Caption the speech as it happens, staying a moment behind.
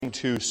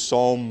To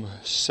Psalm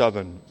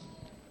 7.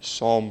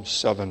 Psalm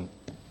 7.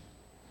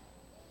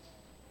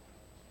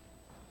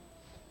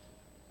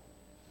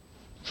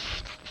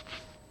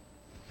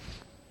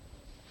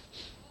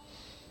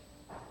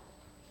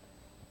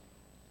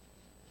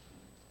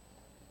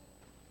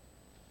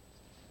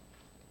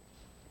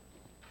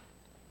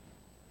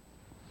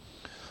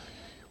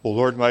 O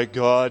Lord my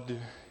God,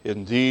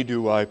 in Thee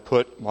do I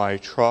put my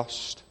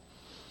trust.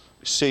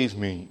 Save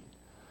me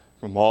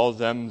from all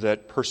them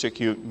that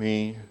persecute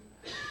me,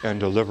 and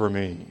deliver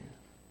me,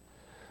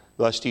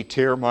 lest he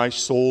tear my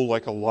soul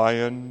like a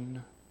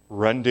lion,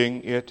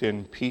 rending it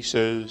in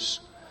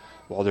pieces,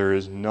 while there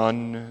is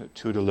none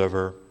to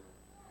deliver.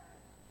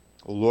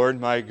 O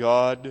Lord my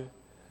God,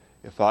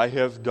 if I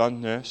have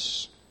done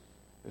this,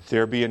 if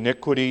there be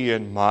iniquity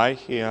in my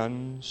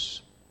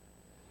hands,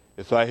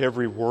 if I have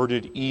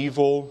rewarded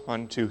evil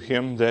unto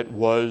him that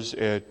was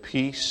at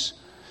peace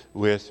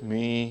with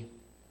me,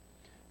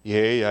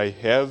 yea, I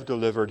have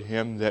delivered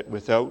him that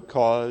without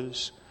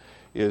cause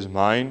is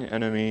mine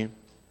enemy.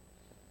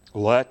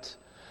 Let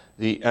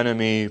the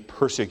enemy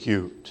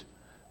persecute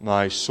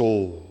my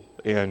soul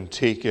and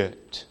take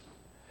it.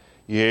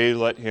 Yea,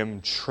 let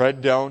him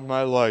tread down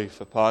my life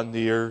upon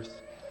the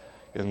earth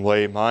and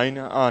lay mine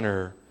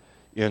honor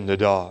in the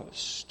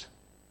dust.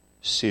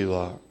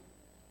 Selah.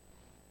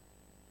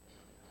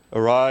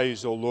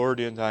 Arise, O Lord,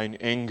 in thine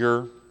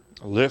anger.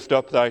 Lift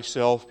up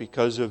thyself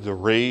because of the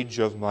rage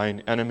of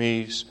mine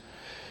enemies,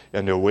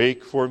 and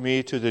awake for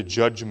me to the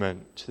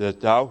judgment that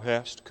thou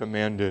hast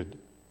commanded.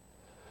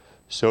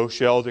 So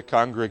shall the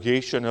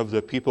congregation of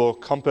the people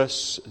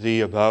compass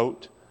thee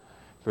about.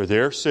 For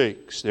their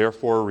sakes,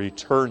 therefore,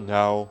 return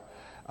thou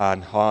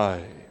on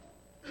high.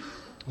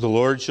 The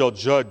Lord shall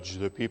judge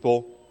the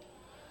people.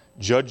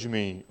 Judge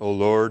me, O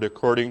Lord,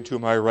 according to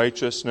my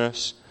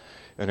righteousness,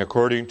 and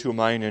according to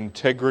mine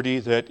integrity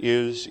that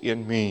is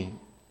in me.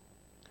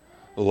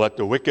 Let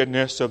the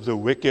wickedness of the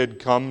wicked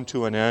come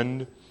to an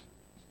end,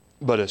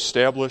 but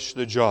establish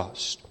the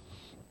just.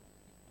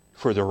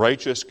 For the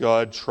righteous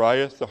God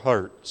trieth the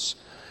hearts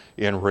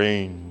and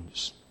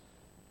reigns.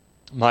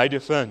 My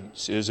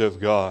defense is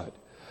of God,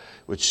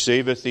 which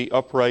saveth the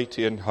upright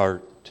in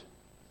heart.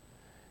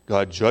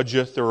 God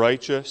judgeth the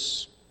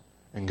righteous,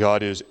 and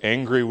God is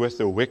angry with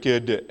the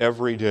wicked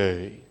every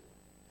day.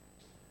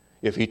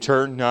 If he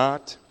turn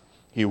not,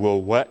 he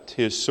will whet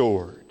his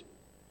sword.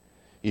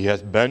 He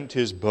hath bent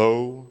his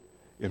bow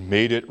and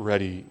made it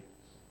ready.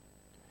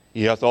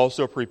 He hath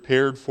also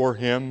prepared for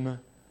him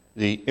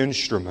the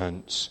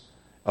instruments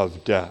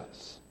of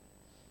death.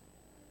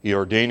 He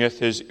ordaineth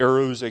his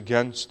arrows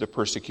against the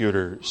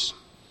persecutors.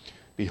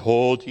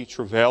 Behold, he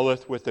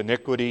travaileth with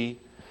iniquity,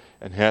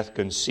 and hath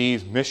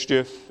conceived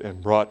mischief,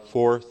 and brought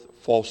forth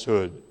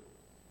falsehood.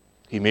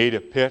 He made a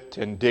pit,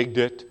 and digged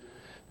it,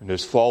 and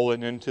is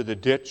fallen into the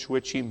ditch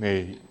which he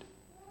made.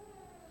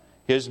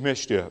 His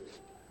mischief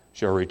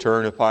shall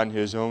return upon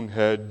his own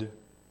head,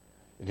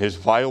 and his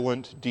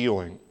violent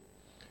dealing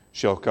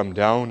shall come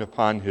down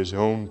upon his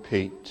own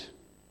pate.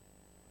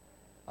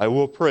 I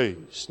will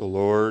praise the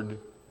Lord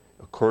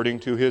according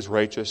to his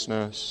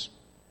righteousness,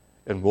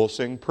 and will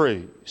sing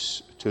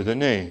praise to the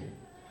name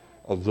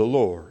of the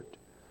Lord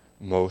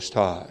Most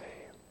High.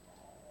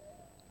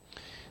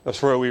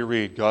 That's where we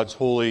read God's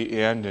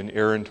holy and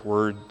inerrant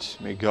word.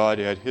 May God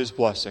add his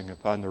blessing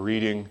upon the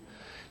reading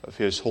of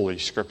his holy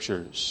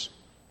scriptures.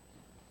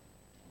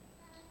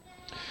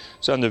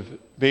 It's on the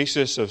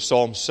basis of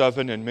Psalm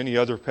 7 and many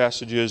other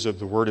passages of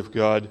the Word of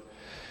God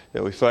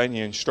that we find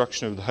the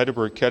instruction of the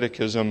Heidelberg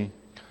Catechism,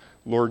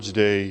 Lord's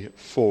Day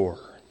 4.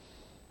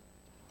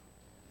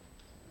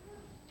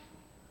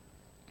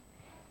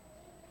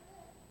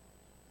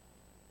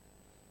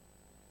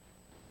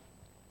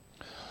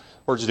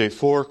 Lord's Day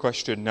 4,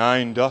 question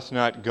 9, doth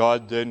not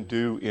God then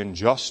do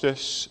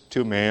injustice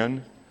to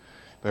man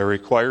by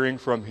requiring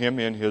from him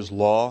in his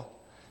law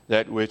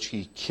that which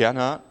he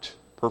cannot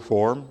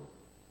perform?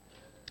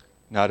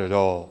 Not at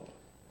all.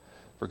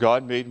 For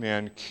God made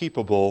man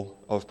capable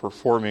of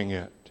performing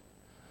it.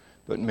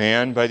 But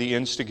man, by the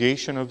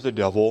instigation of the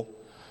devil,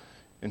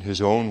 in his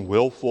own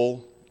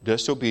willful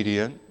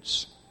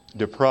disobedience,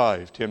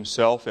 deprived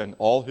himself and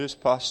all his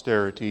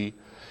posterity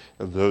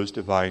of those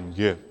divine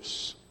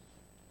gifts.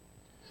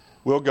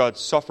 Will God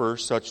suffer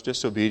such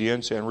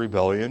disobedience and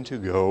rebellion to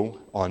go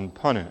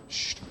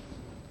unpunished?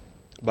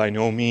 By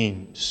no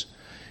means,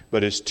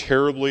 but is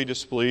terribly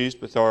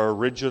displeased with our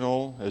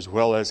original as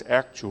well as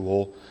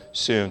actual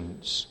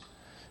sins,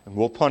 and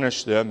will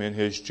punish them in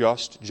his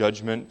just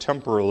judgment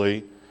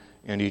temporally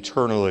and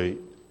eternally,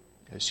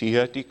 as he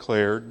hath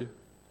declared,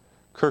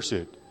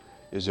 Cursed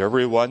is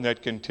every one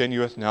that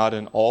continueth not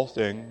in all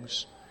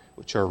things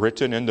which are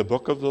written in the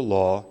book of the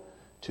law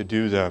to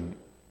do them.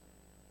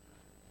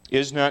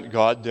 Is not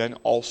God then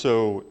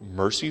also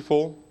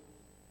merciful?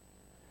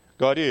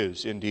 God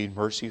is indeed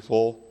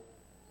merciful,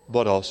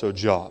 but also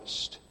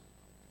just.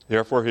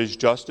 Therefore his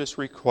justice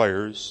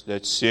requires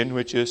that sin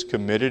which is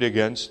committed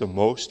against the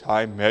most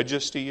high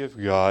majesty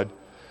of God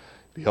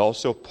be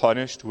also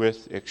punished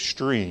with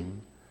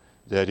extreme,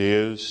 that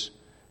is,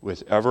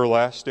 with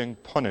everlasting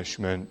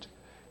punishment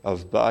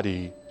of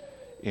body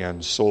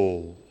and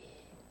soul.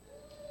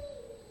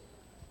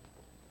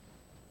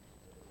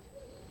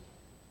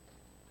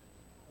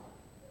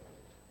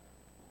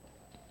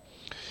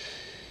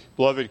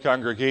 Beloved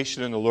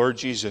congregation in the Lord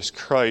Jesus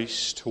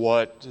Christ,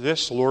 what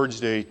this Lord's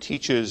Day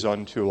teaches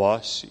unto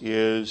us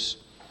is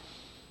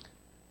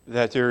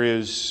that there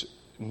is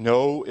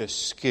no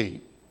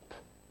escape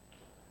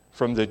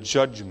from the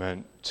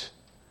judgment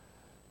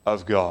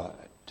of God.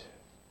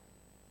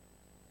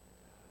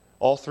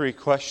 All three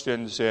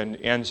questions and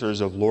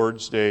answers of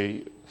Lord's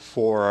Day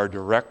 4 are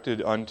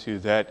directed unto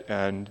that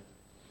end,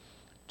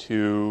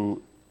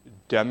 to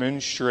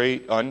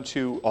demonstrate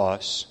unto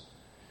us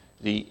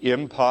the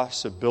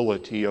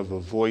impossibility of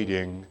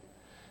avoiding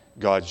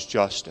God's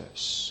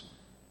justice.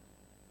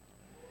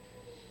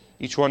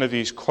 Each one of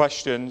these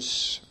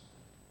questions,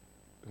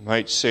 we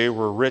might say,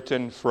 were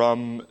written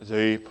from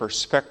the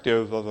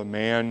perspective of a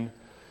man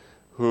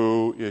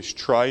who is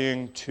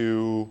trying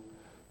to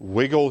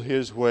wiggle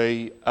his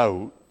way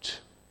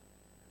out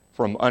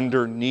from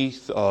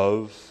underneath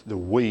of the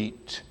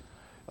weight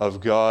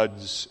of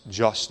God's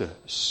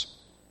justice.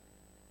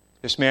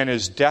 This man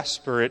is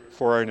desperate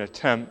for an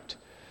attempt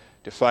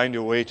to find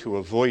a way to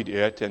avoid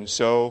it, and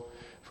so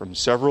from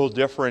several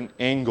different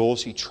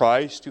angles he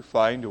tries to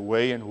find a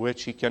way in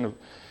which he can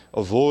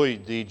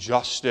avoid the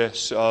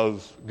justice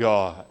of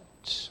God.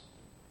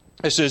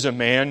 This is a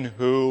man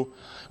who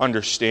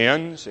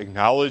understands,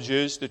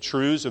 acknowledges the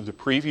truths of the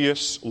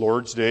previous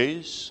Lord's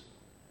days.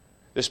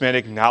 This man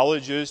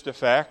acknowledges the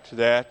fact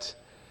that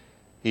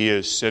he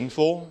is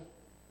sinful.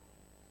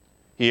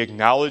 He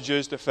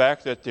acknowledges the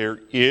fact that there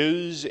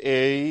is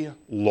a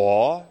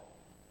law,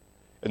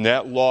 and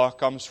that law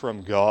comes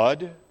from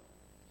God.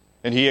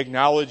 And he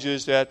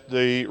acknowledges that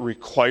the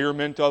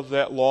requirement of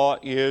that law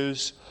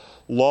is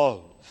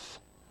love,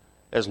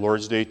 as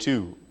Lord's Day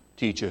 2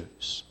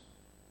 teaches.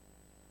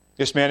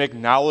 This man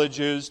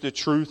acknowledges the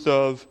truth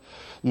of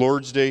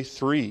Lord's Day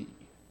 3,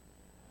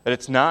 that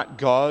it's not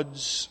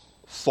God's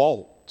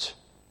fault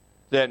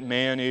that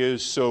man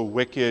is so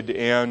wicked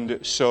and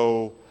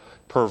so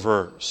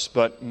perverse,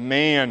 but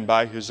man,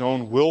 by his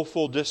own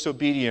willful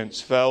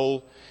disobedience,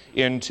 fell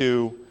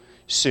into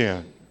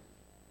sin.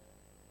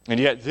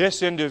 And yet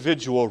this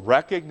individual,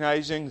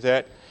 recognizing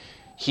that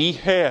he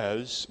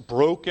has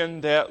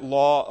broken that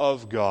law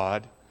of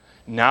God,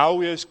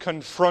 now is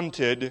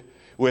confronted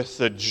with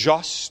the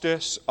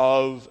justice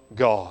of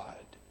God.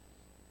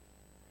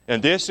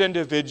 And this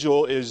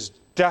individual is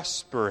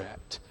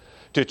desperate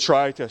to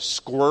try to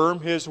squirm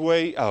his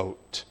way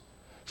out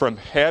from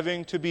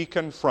having to be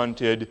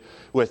confronted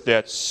with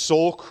that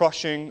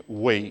soul-crushing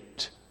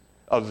weight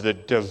of the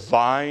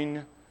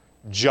divine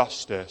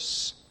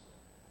justice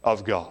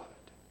of God.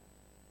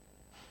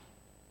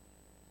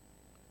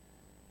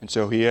 And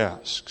so he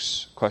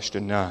asks,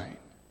 question 9,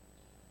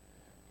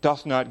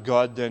 doth not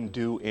God then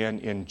do an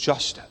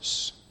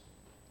injustice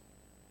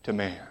to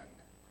man?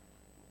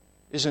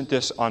 Isn't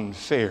this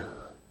unfair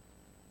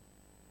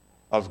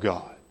of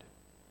God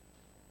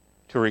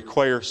to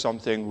require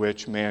something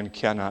which man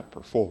cannot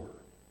perform?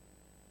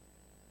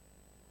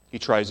 He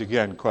tries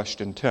again,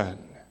 question 10.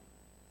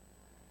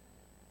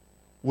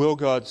 Will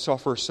God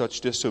suffer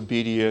such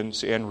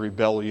disobedience and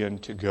rebellion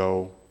to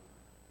go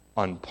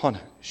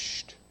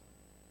unpunished?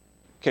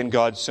 Can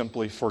God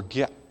simply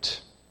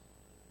forget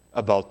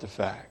about the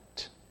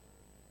fact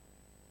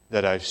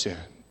that I've sinned?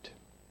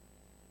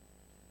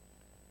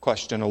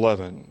 Question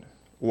 11,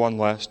 one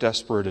last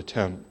desperate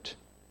attempt.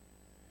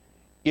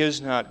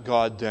 Is not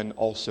God then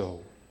also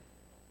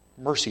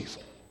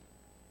merciful?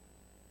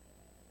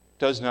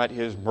 Does not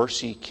His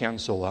mercy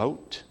cancel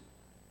out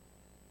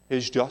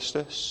His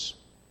justice?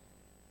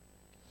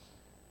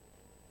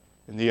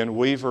 And the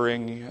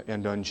unwavering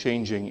and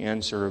unchanging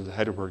answer of the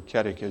Heidelberg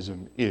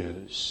Catechism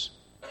is,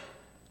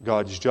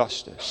 God's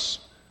justice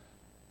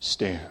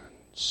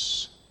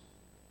stands.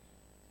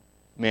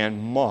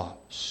 Man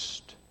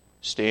must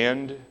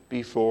stand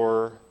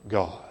before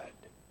God,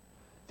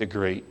 the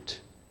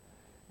great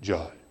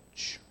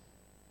judge.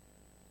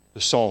 The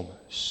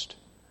psalmist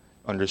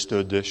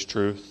understood this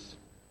truth.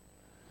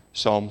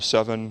 Psalm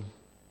 7,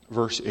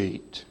 verse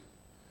 8.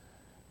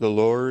 The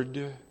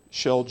Lord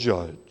shall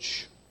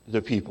judge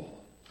the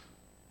people.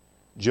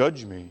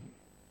 Judge me,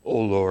 O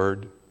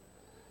Lord,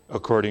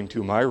 according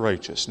to my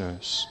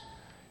righteousness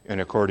and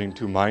according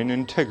to mine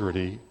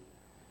integrity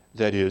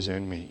that is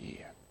in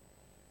me.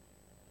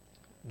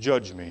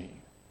 Judge me,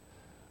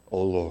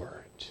 O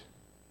Lord.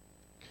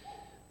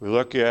 We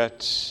look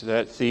at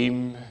that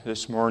theme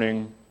this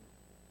morning,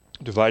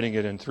 dividing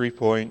it in 3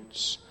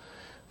 points.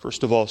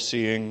 First of all,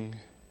 seeing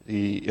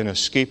the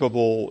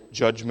inescapable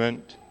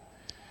judgment.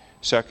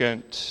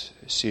 Second,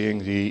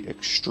 seeing the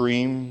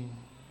extreme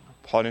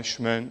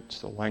punishment,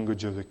 the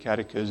language of the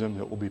Catechism,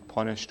 that will be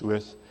punished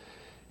with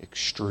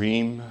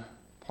extreme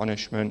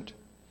punishment.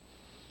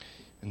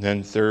 And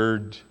then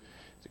third,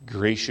 the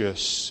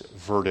gracious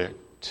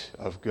verdict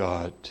of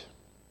God.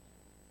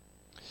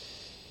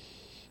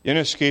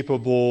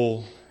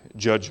 Inescapable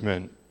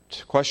judgment.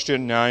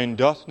 Question 9,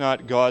 doth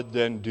not God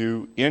then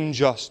do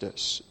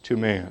injustice to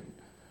man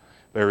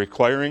by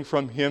requiring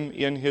from him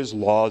in his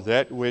law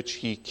that which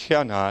he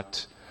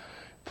cannot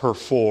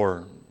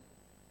perform?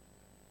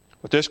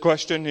 What this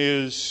question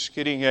is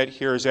getting at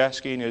here is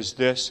asking is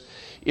this: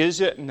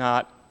 is it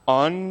not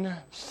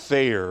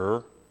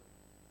unfair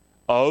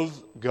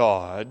of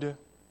God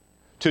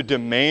to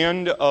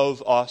demand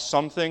of us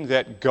something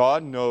that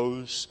God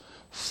knows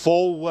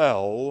full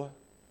well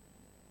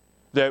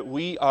that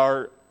we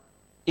are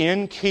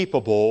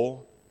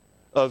incapable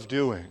of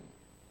doing?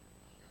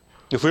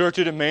 If we were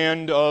to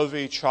demand of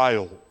a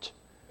child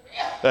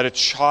that a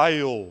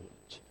child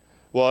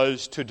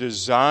was to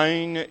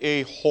design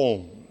a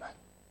home,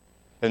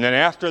 and then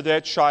after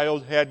that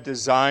child had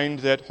designed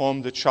that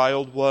home, the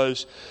child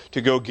was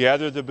to go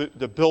gather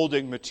the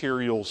building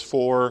materials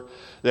for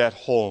that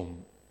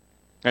home.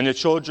 And the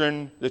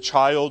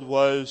child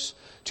was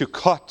to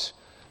cut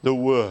the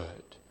wood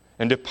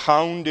and to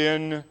pound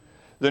in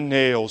the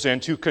nails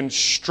and to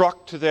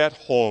construct that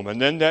home.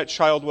 And then that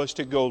child was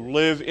to go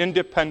live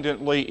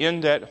independently in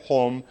that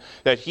home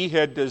that he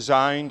had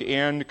designed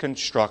and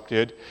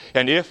constructed.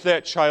 And if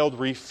that child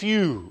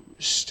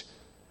refused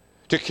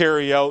to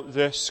carry out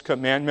this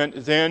commandment,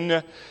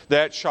 then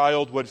that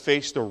child would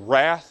face the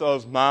wrath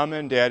of mom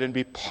and dad and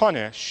be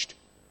punished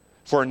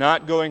for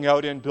not going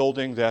out and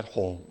building that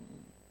home.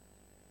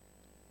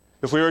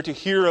 If we were to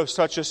hear of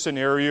such a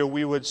scenario,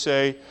 we would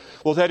say,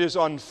 well, that is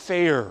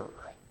unfair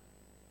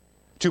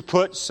to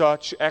put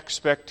such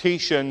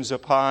expectations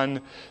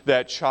upon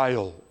that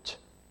child.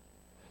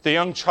 The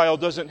young child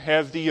doesn't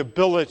have the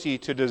ability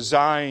to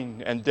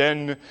design and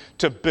then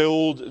to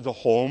build the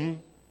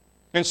home.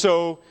 And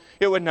so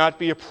it would not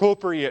be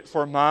appropriate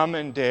for mom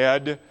and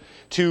dad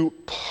to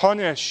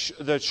punish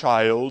the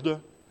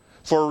child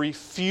for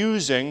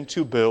refusing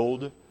to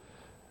build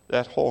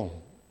that home.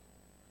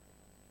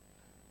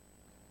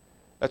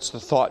 That's the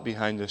thought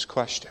behind this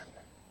question.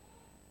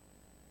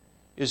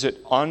 Is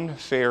it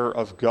unfair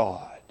of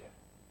God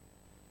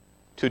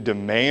to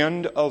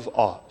demand of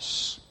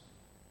us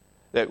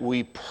that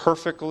we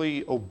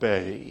perfectly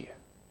obey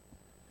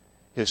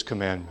His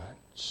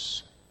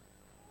commandments?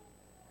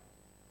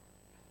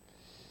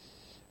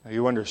 Now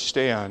you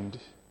understand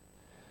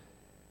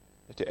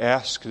that to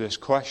ask this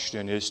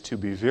question is to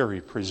be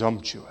very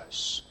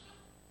presumptuous.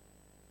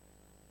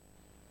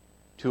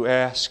 To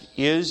ask,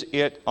 is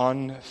it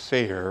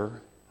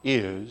unfair,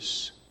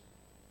 is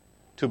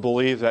to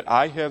believe that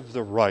I have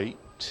the right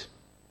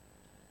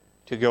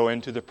to go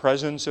into the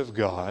presence of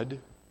God.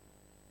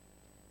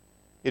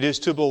 It is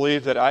to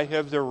believe that I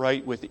have the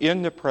right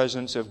within the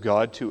presence of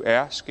God to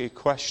ask a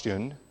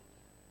question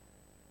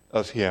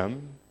of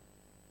Him.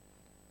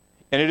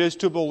 And it is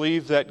to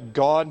believe that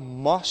God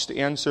must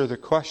answer the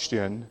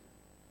question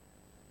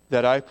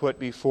that I put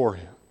before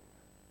Him.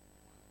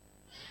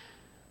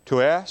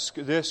 To ask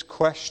this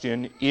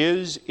question,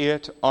 is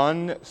it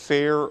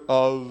unfair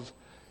of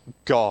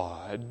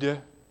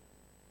God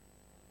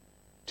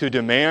to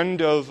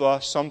demand of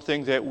us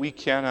something that we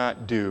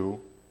cannot do,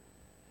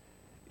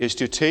 is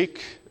to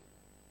take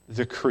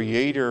the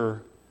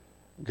Creator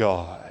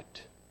God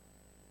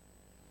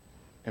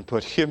and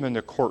put Him in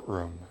the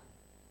courtroom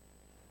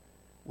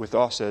with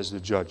us as the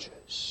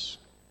judges.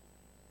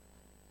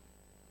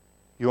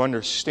 You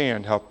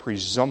understand how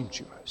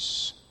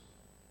presumptuous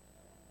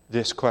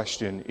this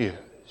question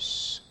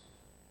is.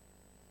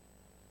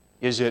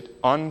 Is it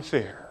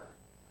unfair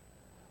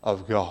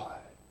of God?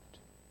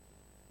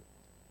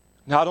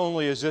 Not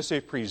only is this a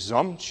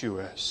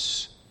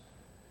presumptuous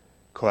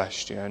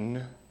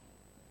question,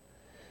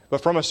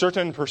 but from a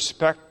certain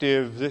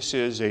perspective, this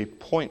is a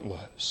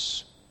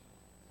pointless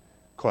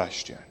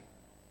question.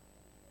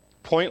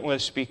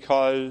 Pointless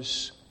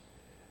because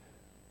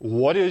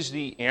what is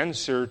the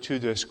answer to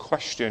this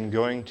question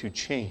going to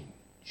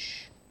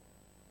change?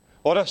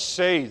 Let us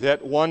say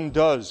that one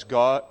does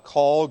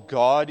call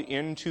God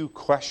into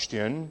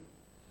question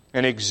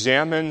and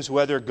examines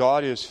whether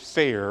God is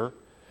fair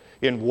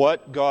in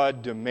what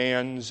God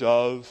demands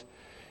of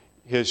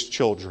His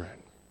children.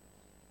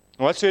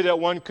 Let's say that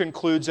one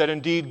concludes that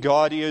indeed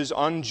God is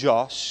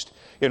unjust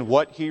in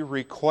what He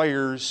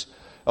requires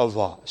of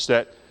us,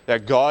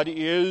 that God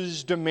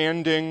is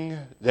demanding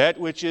that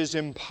which is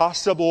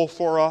impossible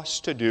for us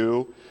to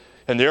do,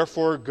 and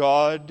therefore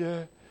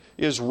God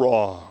is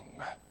wrong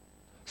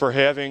for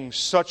having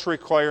such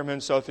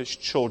requirements of His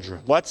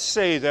children. Let's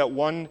say that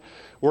one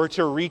were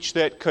to reach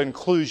that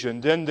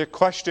conclusion, then the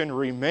question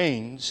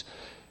remains,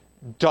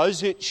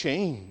 does it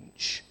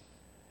change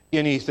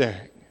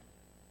anything?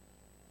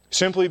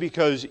 Simply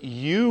because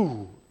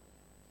you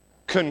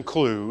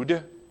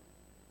conclude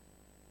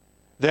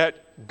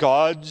that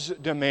God's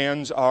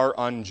demands are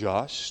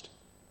unjust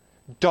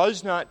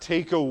does not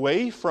take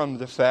away from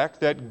the fact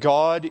that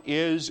God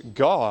is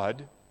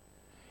God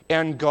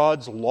and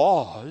God's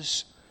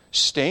laws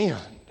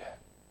stand.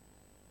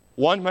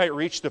 One might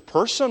reach the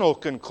personal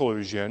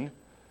conclusion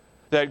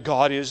that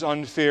God is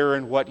unfair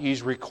in what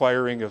He's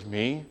requiring of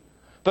me,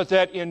 but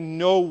that in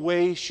no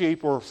way,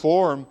 shape, or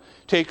form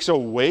takes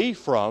away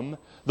from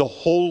the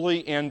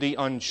holy and the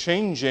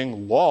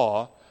unchanging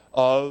law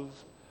of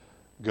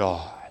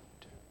God.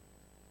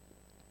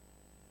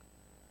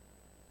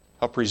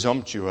 How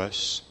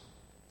presumptuous,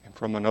 and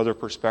from another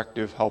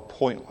perspective, how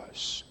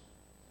pointless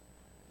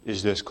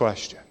is this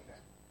question.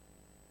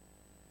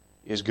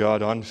 Is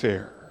God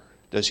unfair?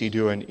 Does He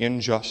do an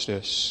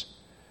injustice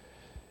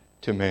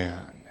to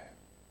man?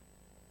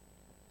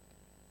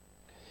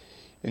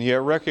 And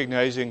yet,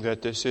 recognizing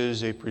that this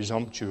is a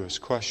presumptuous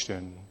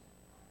question,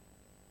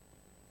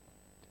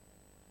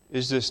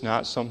 is this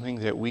not something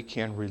that we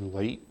can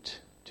relate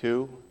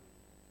to?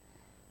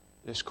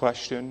 This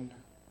question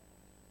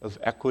of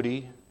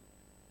equity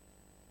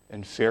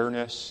and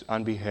fairness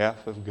on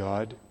behalf of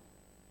God?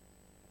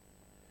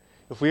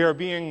 If we are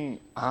being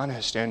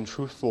honest and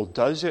truthful,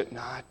 does it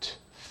not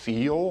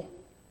feel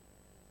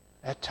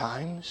at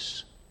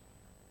times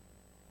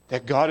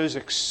that God is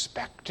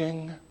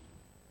expecting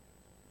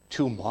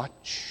too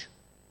much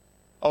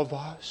of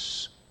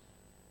us?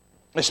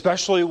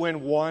 Especially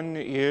when one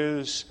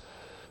is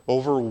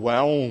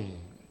overwhelmed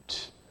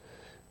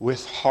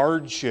with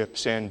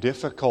hardships and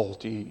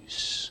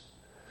difficulties,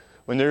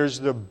 when there's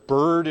the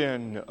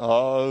burden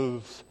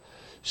of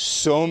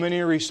so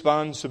many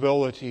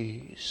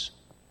responsibilities,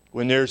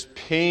 when there's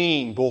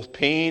pain, both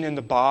pain in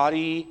the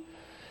body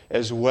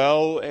as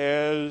well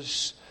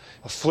as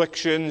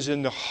afflictions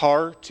in the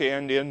heart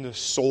and in the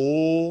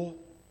soul,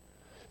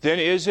 then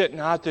is it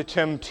not the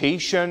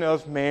temptation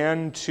of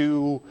man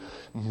to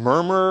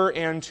murmur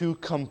and to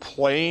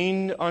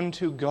complain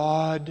unto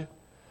God,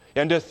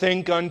 and to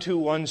think unto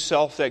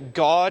oneself that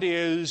God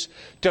is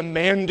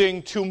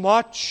demanding too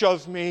much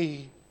of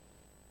me?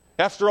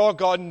 After all,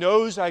 God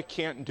knows I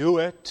can't do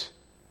it.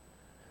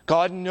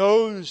 God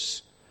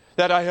knows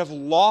that I have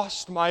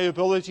lost my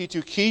ability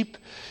to keep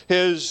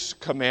His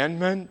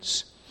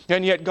commandments,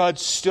 and yet God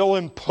still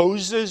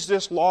imposes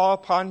this law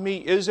upon me.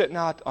 Is it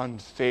not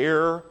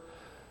unfair?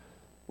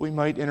 We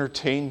might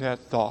entertain that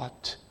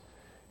thought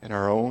in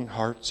our own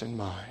hearts and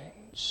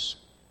minds.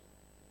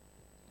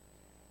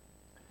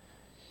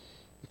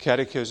 The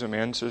Catechism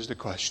answers the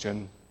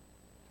question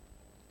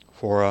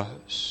for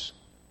us.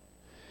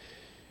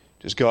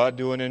 Does God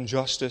do an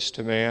injustice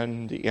to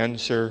man? The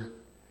answer,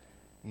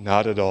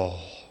 not at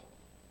all.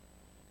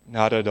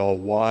 Not at all.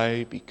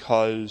 Why?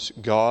 Because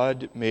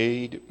God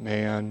made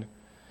man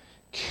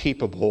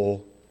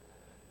capable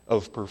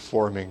of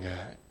performing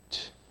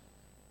it.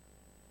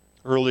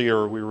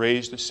 Earlier, we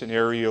raised the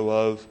scenario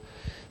of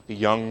the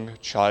young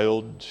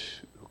child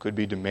who could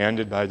be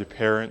demanded by the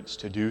parents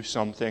to do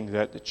something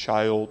that the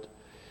child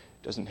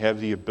doesn't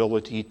have the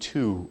ability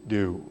to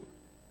do.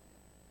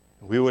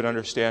 We would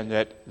understand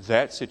that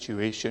that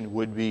situation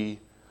would be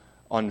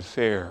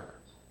unfair.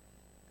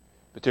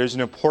 But there's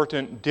an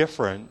important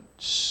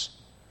difference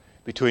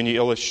between the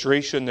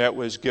illustration that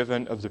was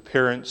given of the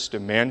parents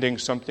demanding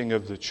something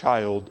of the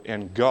child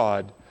and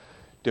God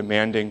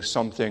demanding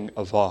something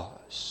of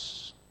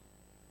us.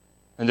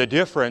 And the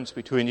difference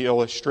between the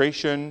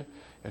illustration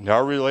and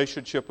our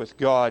relationship with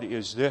God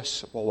is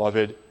this,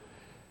 beloved.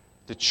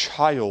 The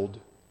child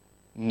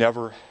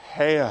never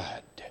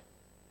had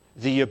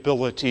the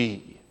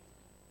ability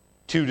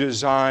to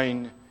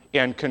design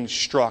and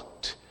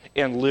construct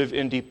and live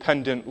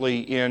independently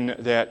in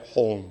that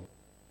home.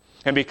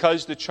 And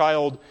because the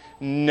child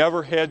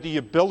never had the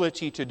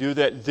ability to do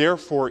that,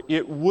 therefore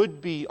it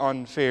would be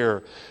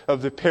unfair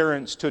of the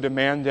parents to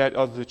demand that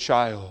of the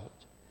child.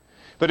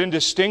 But in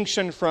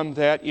distinction from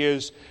that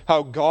is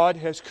how God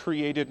has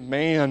created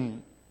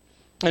man.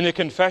 And the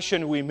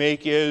confession we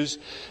make is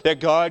that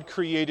God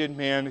created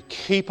man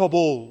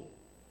capable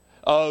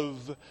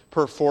of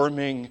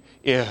performing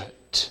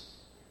it.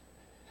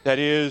 That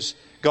is,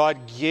 God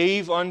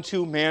gave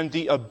unto man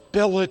the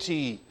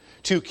ability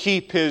to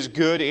keep His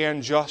good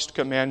and just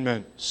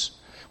commandments.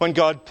 When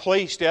God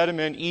placed Adam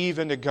and Eve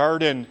in the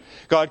garden,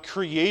 God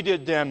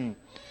created them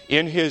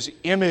in His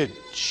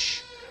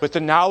image with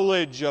the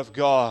knowledge of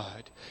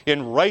God,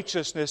 in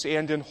righteousness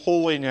and in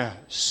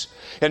holiness.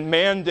 And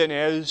man then,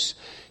 as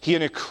he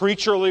in a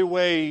creaturely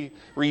way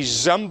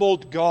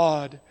resembled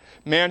God,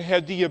 man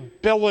had the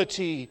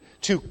ability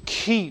to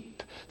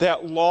keep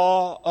that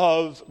law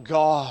of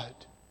God.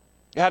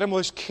 Adam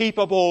was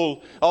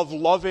capable of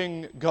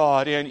loving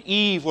God, and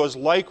Eve was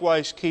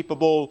likewise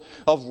capable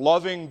of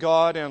loving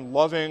God and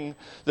loving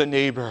the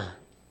neighbor.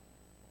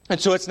 And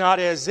so it's not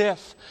as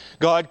if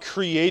God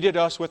created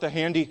us with a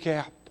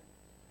handicap.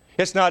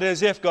 It's not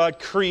as if God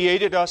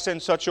created us in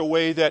such a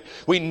way that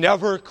we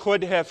never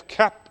could have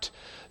kept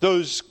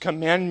those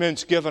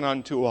commandments given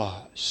unto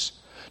us.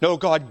 No,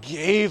 God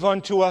gave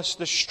unto us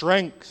the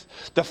strength,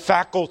 the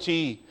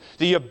faculty,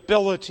 the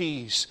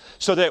abilities,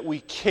 so that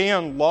we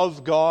can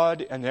love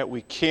God and that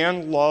we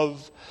can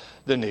love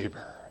the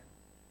neighbor.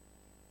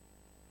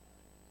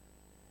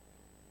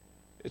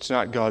 It's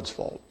not God's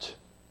fault,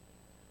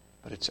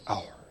 but it's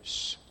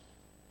ours.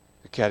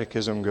 The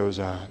Catechism goes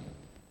on.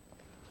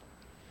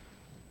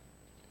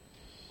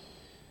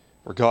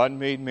 For God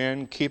made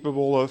man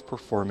capable of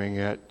performing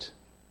it,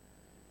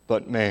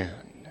 but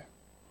man,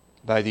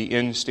 by the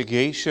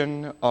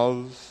instigation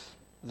of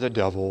the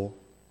devil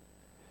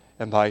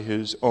and by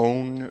his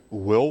own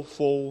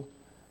willful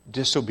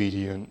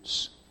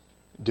disobedience,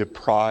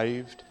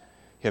 deprived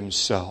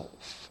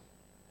himself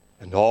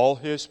and all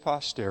his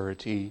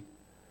posterity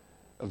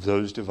of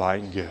those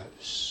divine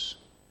gifts.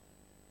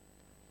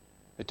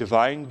 A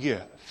divine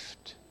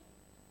gift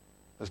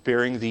of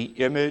bearing the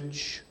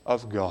image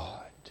of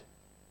God.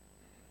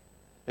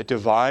 A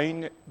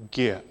divine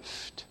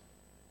gift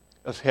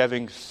of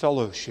having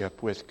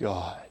fellowship with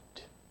God.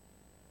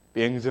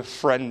 Being the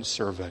friend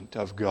servant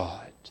of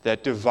God.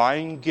 That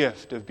divine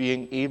gift of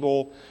being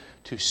able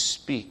to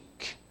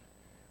speak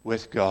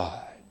with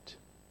God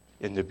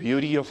in the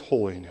beauty of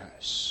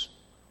holiness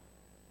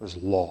was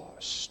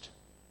lost.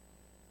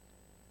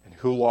 And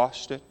who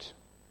lost it?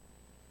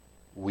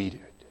 We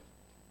did.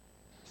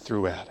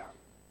 Through Adam.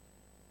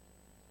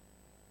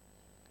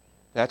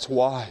 That's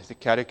why the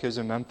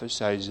Catechism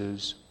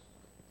emphasizes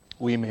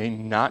we may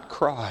not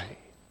cry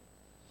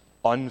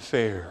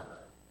unfair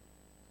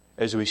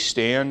as we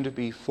stand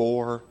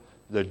before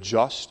the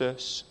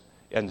justice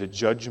and the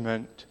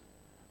judgment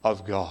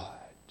of God.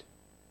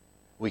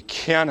 We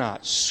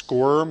cannot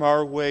squirm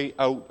our way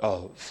out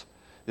of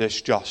this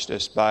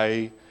justice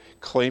by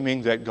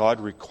claiming that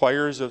God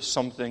requires of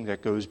something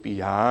that goes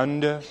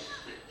beyond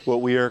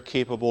what we are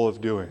capable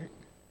of doing.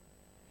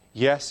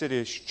 Yes, it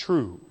is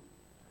true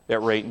that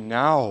right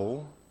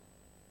now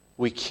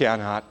we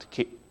cannot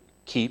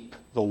keep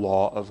the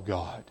law of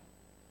God.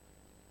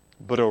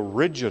 But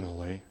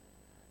originally,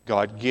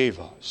 God gave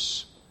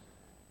us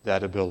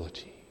that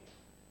ability.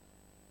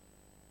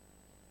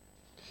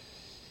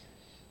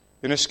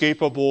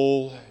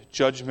 Inescapable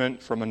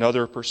judgment from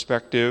another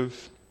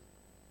perspective,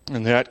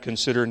 and that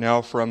consider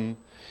now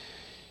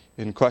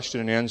in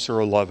question and answer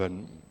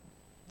 11.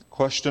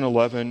 Question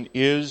 11,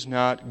 is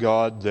not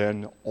God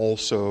then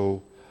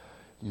also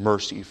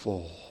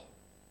merciful?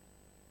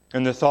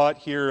 And the thought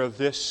here of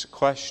this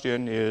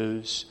question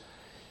is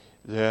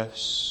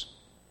this: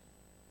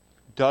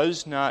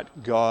 does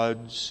not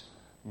God's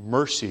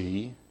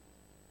mercy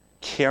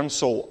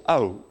cancel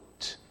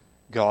out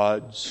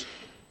God's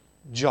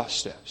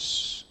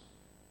justice?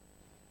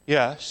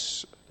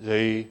 Yes,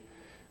 the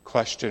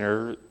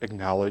questioner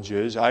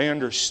acknowledges, I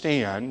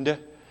understand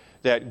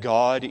that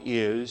God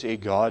is a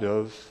God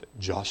of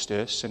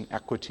justice and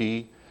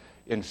equity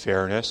and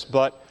fairness,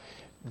 but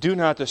do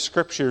not the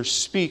Scriptures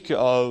speak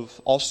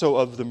also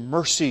of the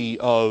mercy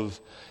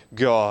of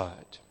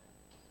God?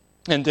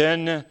 And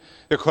then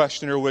the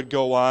questioner would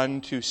go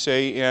on to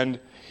say, and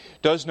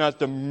does not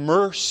the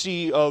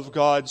mercy of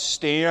God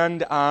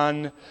stand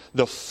on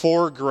the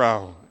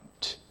foreground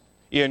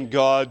in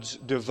God's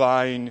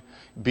divine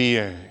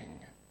being?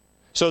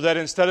 So that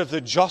instead of the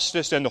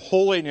justice and the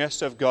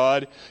holiness of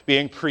God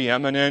being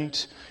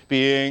preeminent,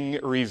 being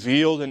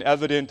revealed and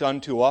evident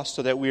unto us,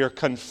 so that we are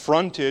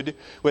confronted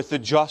with the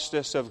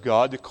justice of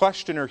God, the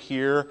questioner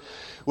here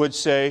would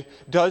say,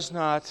 does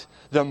not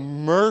the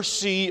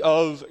mercy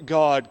of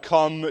God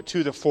come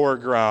to the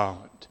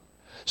foreground?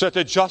 So that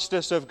the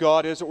justice of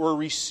God, as it were,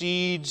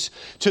 recedes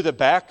to the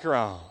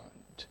background.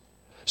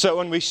 So that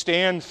when we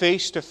stand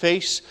face to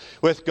face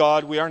with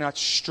God, we are not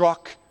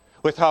struck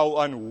with how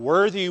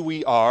unworthy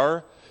we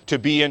are to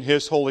be in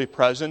His holy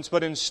presence,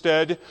 but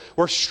instead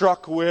we're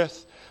struck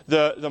with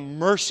the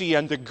mercy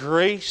and the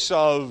grace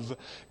of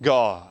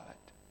God.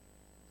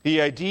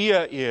 The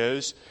idea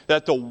is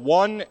that the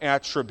one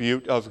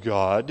attribute of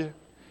God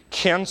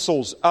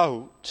cancels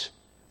out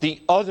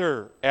the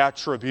other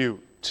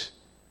attribute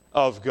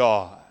of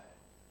God.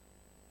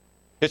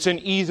 It's an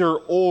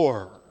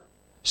either-or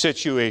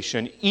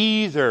situation.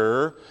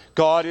 Either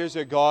God is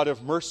a God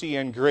of mercy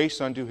and grace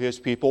unto His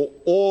people,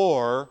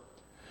 or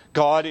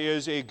God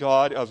is a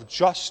God of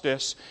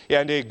justice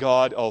and a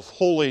God of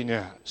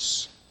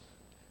holiness.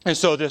 And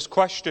so this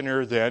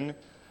questioner then,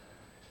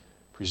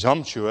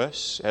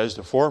 presumptuous as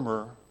the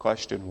former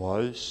question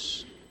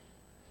was,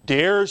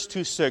 dares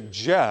to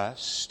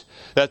suggest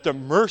that the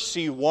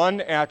mercy,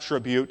 one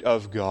attribute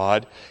of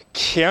God,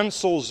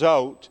 cancels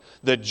out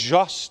the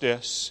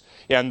justice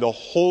and the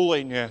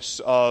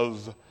holiness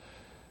of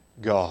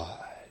God.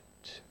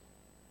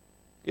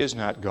 Is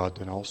not God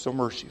then also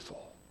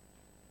merciful?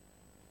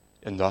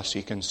 And thus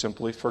He can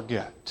simply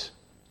forget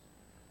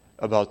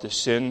about the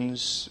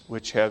sins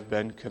which have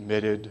been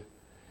committed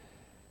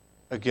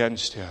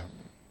against Him.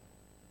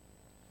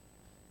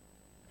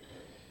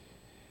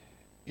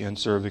 The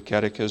answer of the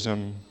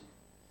Catechism: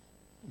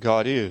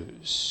 God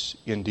is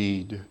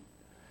indeed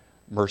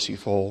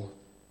merciful,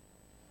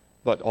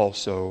 but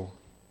also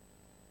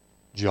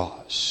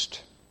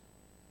just.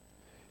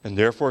 And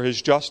therefore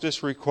His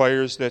justice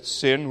requires that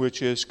sin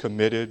which is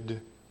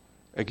committed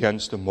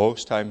against the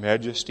Most High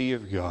Majesty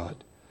of God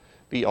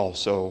be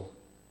also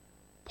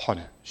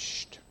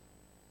punished.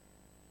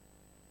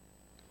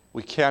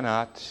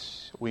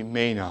 We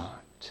may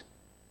not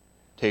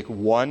take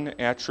one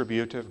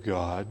attribute of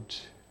God,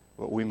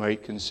 what we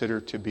might consider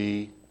to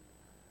be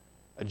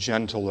a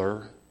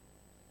gentler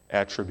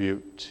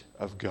attribute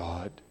of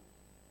God,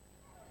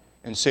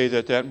 and say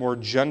that that more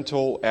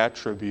gentle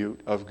attribute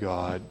of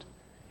God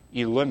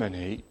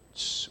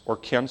eliminates or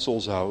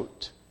cancels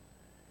out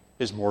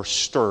his more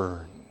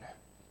stern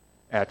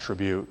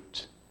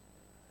attribute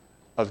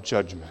of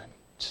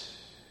judgment.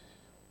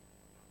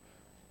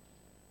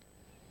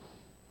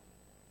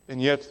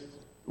 And yet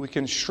we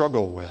can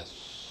struggle with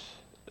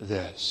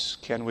this,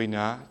 can we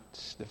not?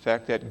 The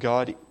fact that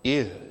God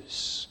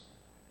is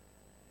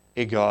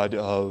a God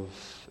of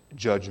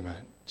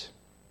judgment.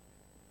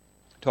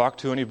 Talk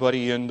to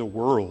anybody in the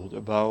world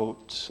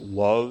about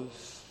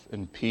love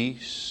and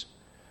peace,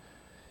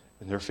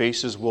 and their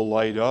faces will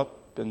light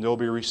up and they'll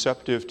be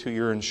receptive to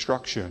your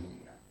instruction.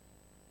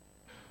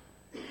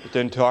 But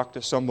then talk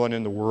to someone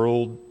in the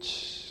world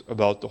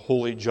about the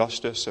holy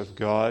justice of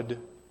God,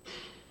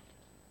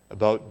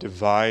 about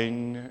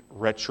divine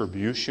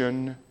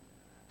retribution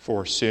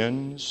for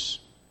sins,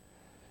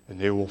 and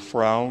they will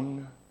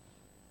frown,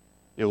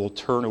 they will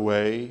turn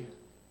away,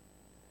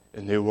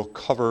 and they will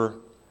cover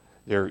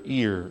their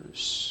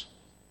ears.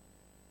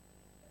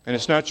 And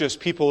it's not just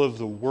people of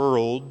the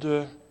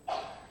world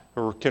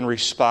who can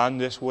respond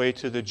this way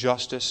to the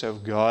justice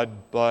of God,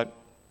 but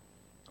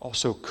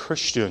also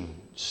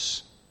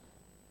Christians,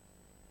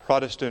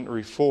 Protestant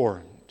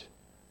Reformed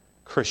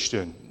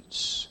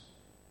Christians,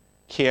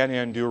 can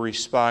and do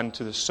respond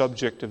to the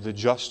subject of the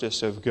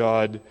justice of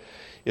God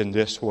in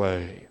this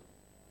way.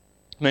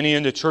 Many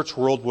in the church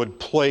world would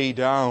play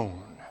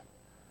down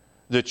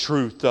the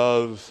truth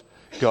of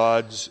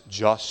God's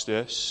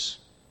justice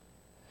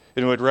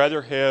and would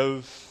rather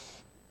have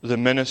the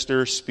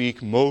minister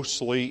speak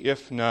mostly,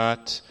 if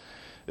not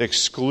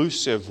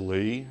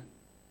exclusively,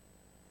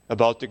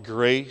 about the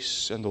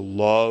grace and the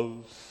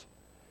love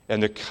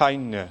and the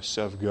kindness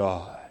of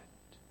God.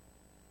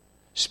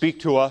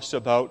 Speak to us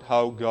about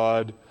how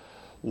God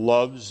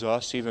loves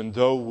us even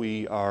though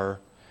we are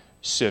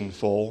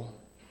sinful,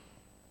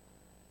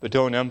 but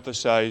don't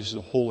emphasize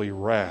the holy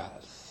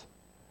wrath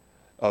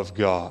of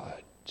God.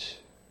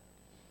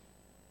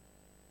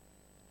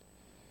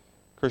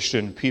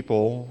 Christian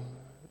people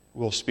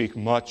will speak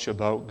much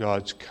about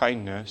God's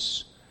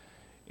kindness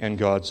and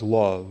God's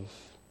love,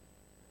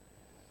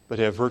 but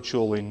have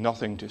virtually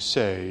nothing to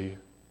say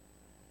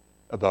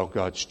about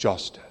God's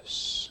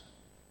justice.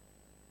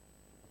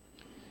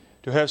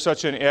 To have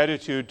such an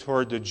attitude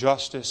toward the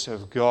justice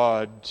of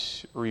God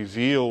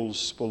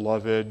reveals,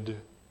 beloved,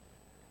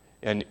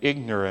 an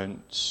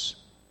ignorance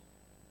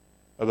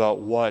about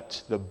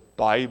what the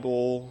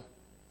Bible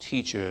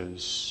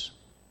teaches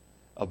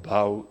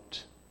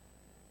about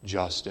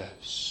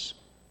justice.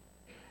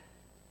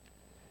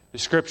 The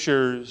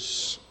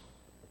Scriptures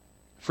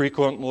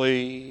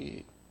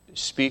frequently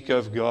speak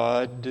of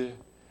God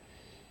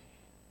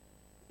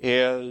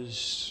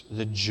as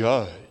the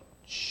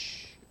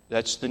judge.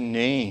 That's the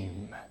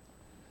name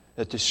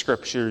that the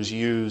Scriptures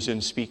use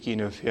in speaking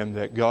of Him,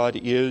 that God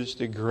is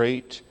the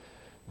great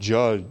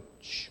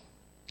judge.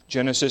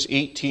 Genesis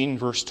 18,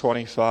 verse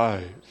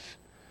 25.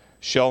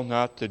 Shall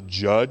not the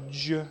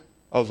judge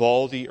of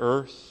all the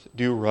earth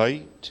do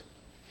right?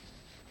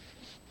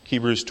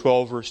 Hebrews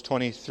 12, verse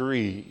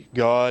 23.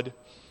 God,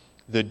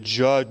 the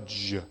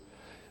judge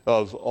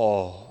of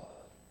all.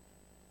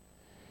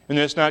 And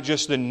it's not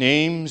just the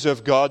names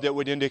of God that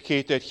would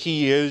indicate that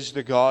He is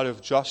the God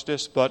of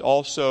justice, but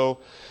also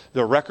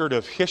the record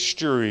of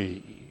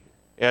history,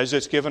 as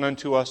it's given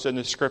unto us in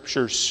the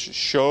Scriptures,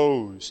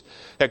 shows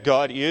that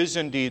God is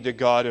indeed the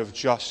God of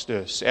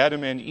justice.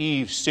 Adam and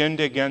Eve sinned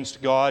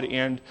against God,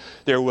 and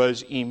there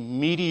was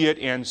immediate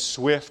and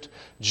swift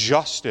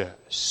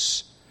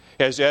justice,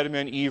 as Adam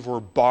and Eve were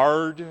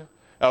barred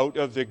out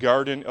of the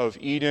Garden of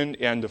Eden,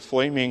 and the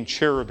flaming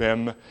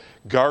cherubim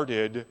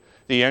guarded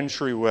the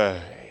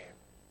entryway.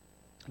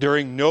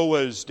 During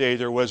Noah's day,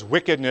 there was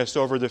wickedness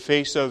over the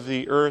face of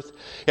the earth,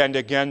 and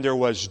again there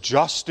was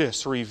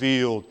justice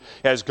revealed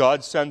as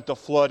God sent the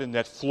flood, and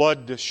that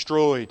flood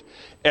destroyed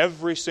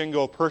every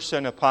single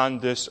person upon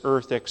this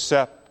earth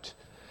except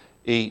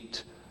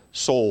 8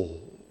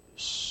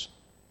 souls.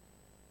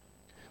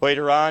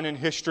 Later on in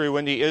history,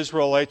 when the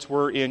Israelites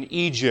were in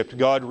Egypt,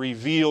 God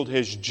revealed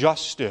His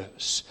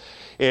justice,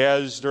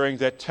 as during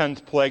that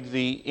 10th plague,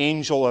 the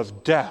angel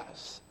of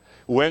death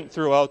went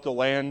throughout the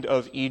land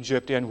of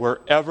Egypt, and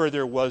wherever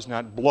there was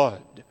not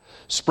blood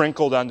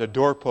sprinkled on the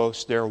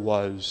doorpost, there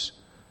was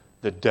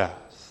the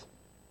death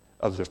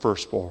of the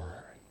firstborn.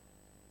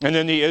 And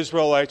then the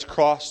Israelites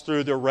crossed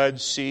through the Red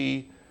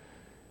Sea,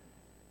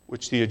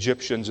 which the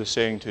Egyptians,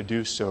 essaying to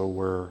do so,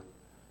 were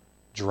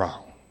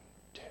drowned.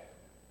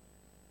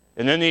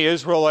 And then the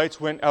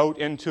Israelites went out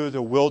into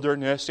the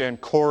wilderness, and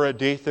Korah,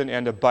 Dathan,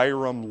 and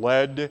Abiram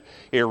led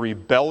a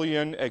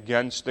rebellion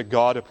against the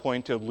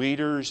God-appointed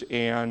leaders,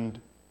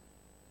 and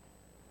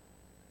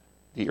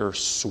the earth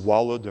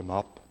swallowed them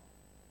up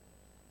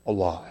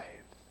alive.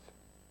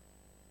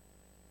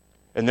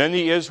 And then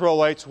the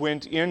Israelites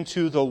went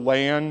into the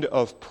land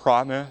of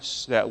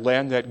promise, that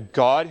land that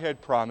God had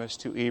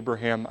promised to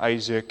Abraham,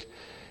 Isaac,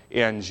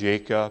 and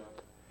Jacob.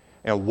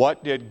 And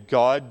what did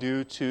God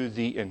do to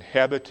the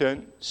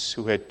inhabitants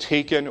who had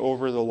taken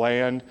over the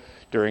land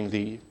during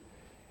the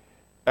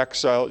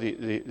exile,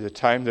 the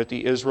time that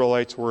the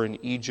Israelites were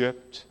in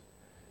Egypt,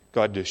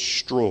 God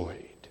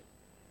destroyed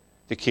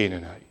the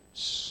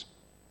Canaanites.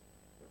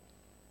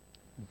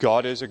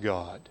 God is a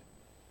God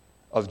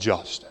of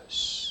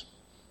justice.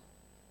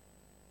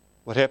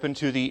 What happened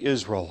to the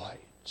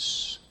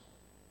Israelites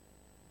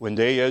when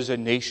they as a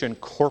nation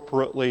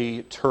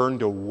corporately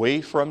turned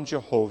away from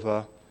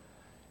Jehovah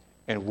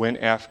and went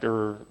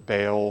after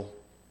Baal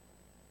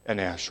and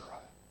Asherah?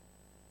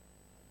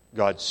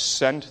 God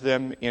sent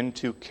them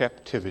into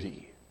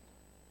captivity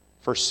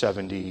for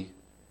 70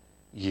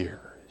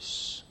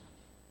 years.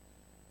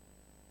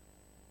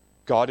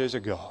 God is a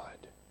God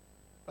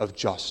of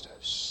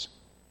justice.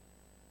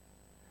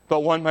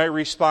 But one might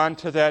respond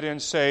to that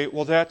and say,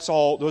 well,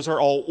 those are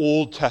all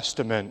Old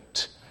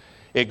Testament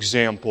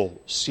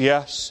examples.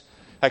 Yes,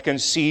 I can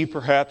see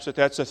perhaps that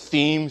that's a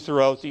theme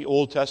throughout the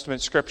Old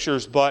Testament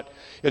scriptures, but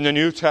in the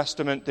New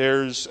Testament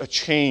there's a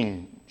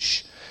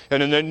change.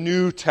 And in the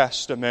New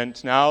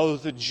Testament, now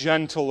the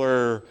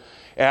gentler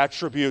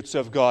attributes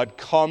of God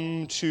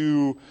come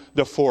to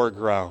the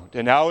foreground.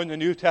 And now in the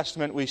New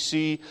Testament we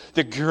see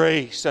the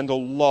grace and the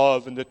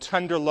love and the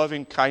tender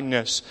loving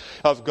kindness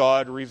of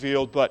God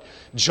revealed, but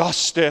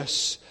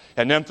justice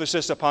and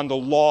emphasis upon the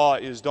law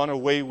is done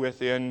away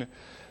with in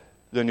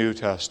the New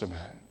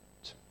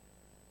Testament.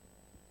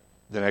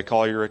 Then I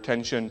call your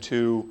attention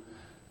to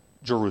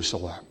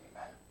Jerusalem,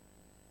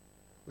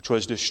 which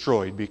was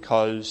destroyed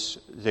because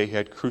they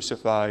had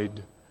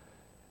crucified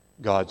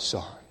God's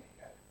Son.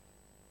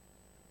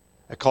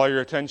 I call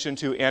your attention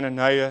to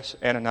Ananias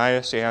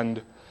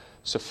and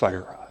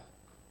Sapphira,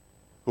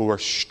 who were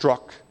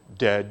struck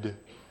dead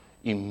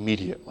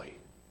immediately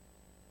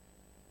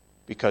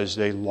because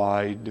they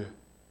lied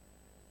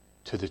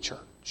to the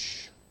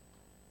church.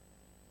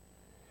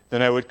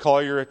 Then I would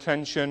call your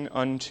attention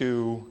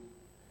unto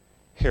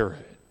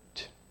Herod,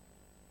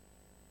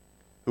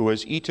 who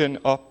was eaten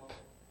up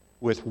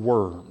with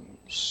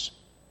worms,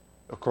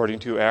 according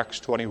to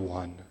Acts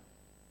 21,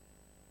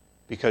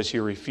 because he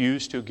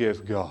refused to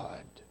give God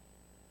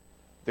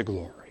the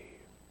glory.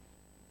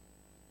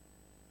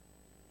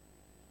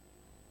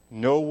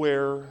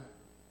 Nowhere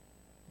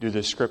do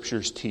the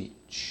Scriptures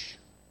teach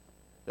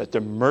that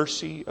the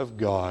mercy of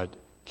God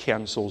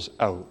cancels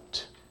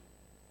out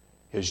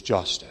His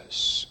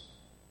justice.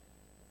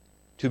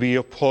 To be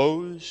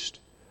opposed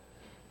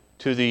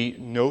to the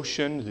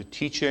notion, the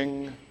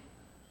teaching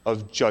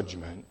of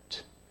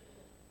judgment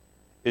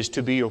is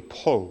to be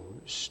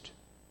opposed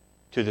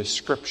to the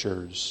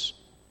Scriptures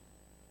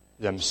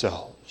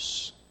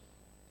themselves.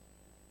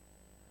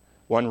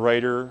 One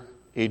writer,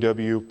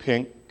 A.W.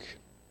 Pink,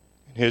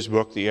 in his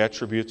book, The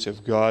Attributes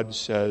of God,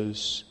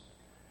 says,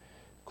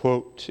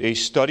 quote, "A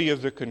study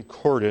of the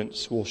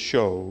concordance will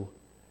show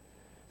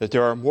that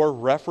there are more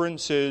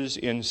references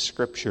in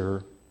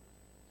Scripture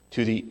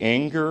to the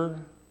anger,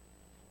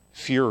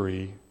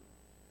 fury,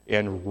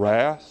 and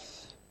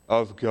wrath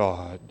of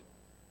God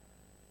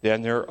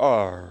than there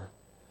are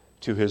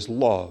to His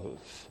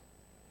love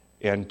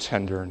and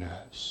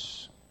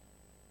tenderness."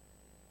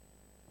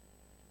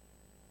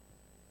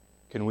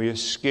 Can we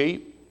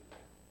escape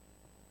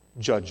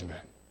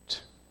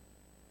judgment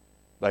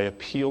by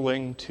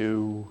appealing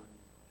to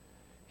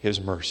His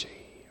mercy?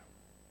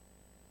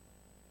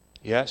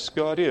 Yes,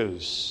 God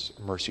is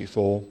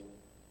merciful,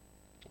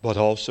 but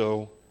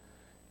also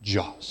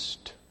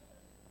just.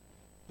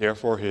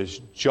 Therefore, His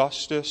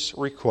justice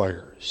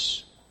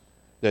requires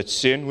that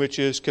sin which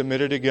is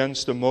committed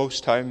against the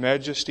Most High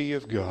Majesty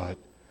of God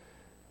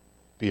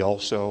be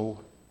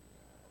also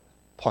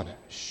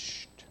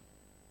punished.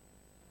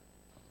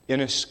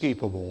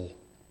 Inescapable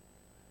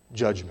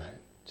judgment.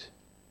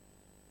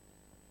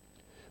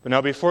 But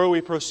now, before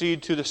we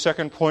proceed to the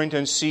second point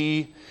and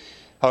see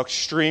how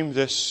extreme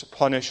this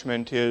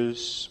punishment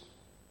is,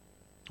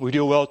 we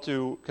do well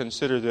to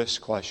consider this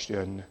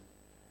question: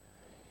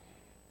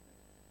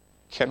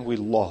 can we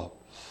love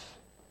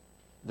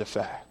the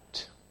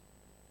fact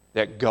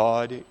that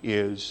God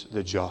is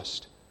the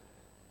just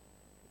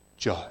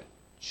judge?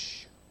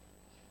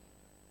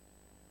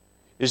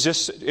 Is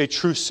this a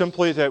truth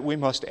simply that we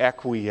must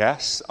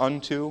acquiesce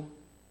unto?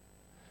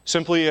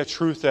 Simply a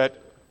truth that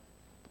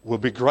we'll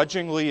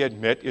begrudgingly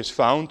admit is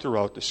found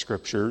throughout the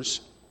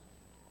Scriptures?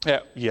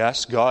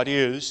 Yes, God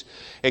is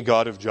a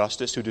God of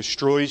justice who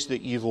destroys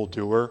the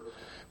evildoer,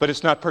 but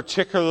it's not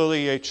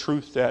particularly a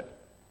truth that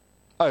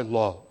I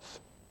love.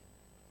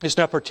 It's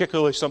not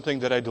particularly something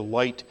that I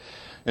delight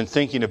in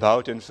thinking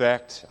about. In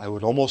fact, I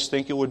would almost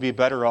think it would be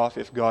better off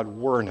if God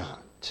were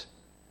not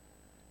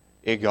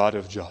a God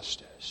of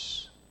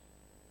justice.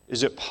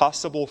 Is it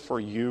possible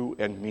for you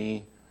and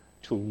me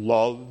to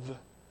love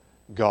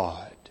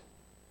God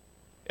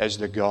as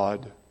the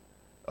God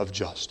of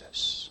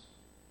justice?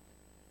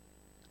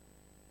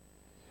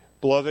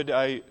 Beloved,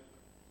 I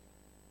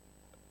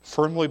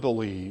firmly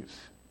believe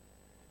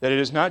that it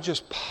is not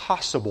just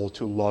possible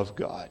to love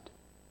God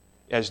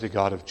as the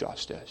God of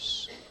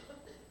justice,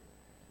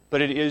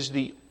 but it is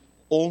the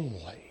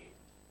only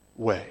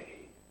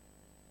way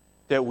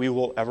that we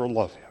will ever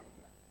love Him,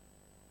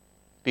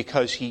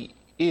 because He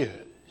is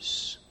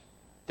is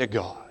the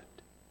God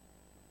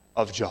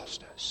of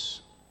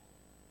justice.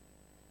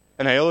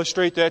 And I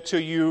illustrate that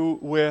to you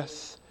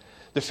with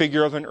the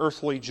figure of an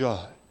earthly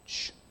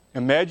judge.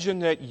 Imagine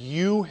that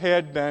you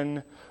had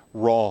been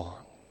wronged.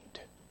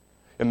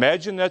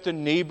 Imagine that the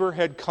neighbor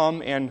had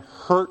come and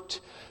hurt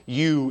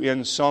you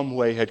in some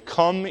way, had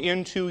come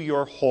into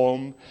your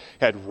home,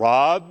 had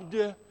robbed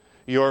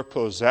your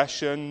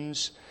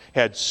possessions,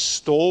 had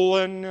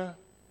stolen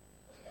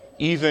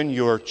even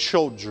your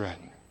children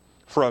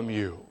from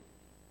you.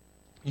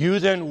 You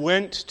then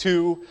went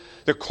to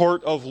the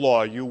court of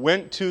law. You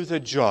went to the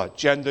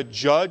judge, and the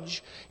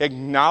judge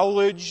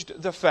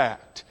acknowledged the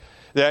fact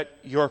that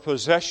your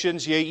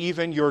possessions, yea,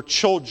 even your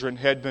children,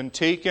 had been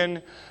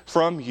taken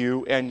from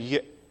you,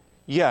 and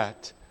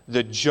yet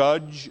the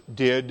judge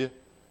did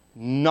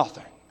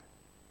nothing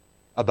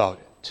about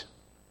it.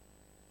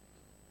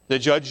 The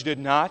judge did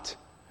not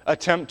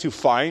attempt to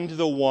find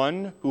the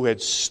one who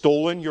had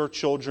stolen your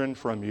children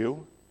from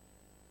you,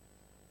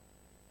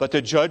 but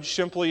the judge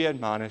simply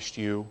admonished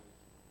you,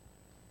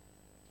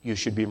 you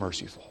should be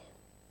merciful.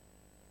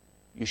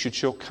 You should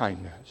show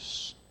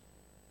kindness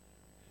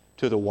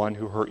to the one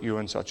who hurt you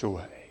in such a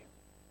way.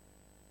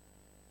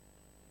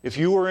 If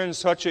you were in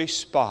such a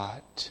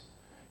spot,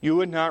 you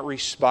would not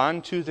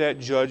respond to that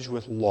judge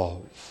with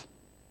love,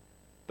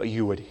 but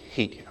you would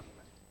hate him.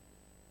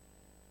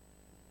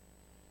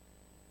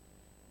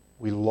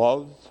 We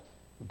love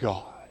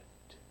God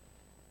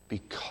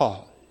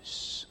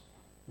because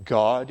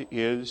God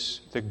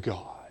is the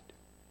God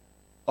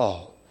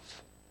of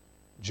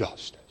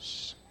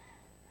justice.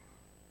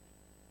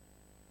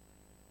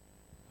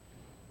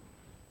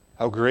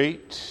 How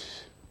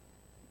great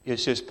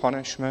is his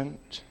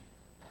punishment?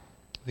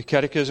 The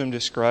Catechism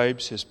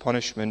describes his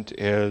punishment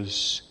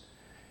as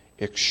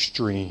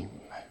extreme.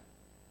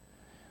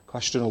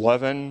 Question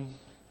 11,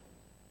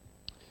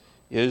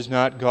 is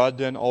not God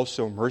then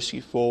also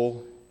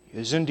merciful? He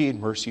is indeed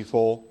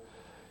merciful,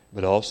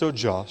 but also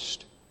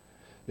just.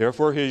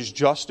 Therefore his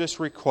justice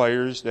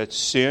requires that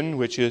sin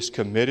which is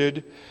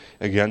committed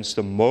against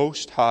the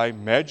most high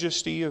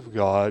majesty of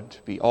God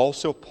be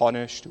also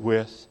punished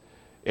with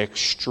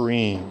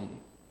extreme,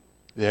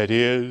 that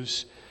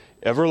is,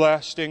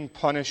 everlasting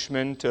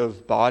punishment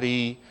of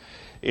body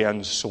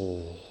and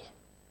soul.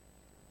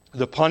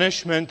 The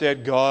punishment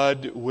that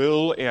God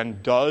will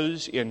and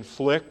does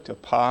inflict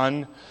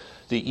upon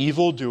the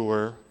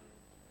evildoer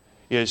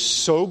is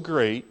so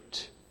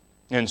great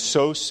and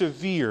so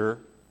severe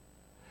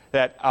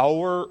that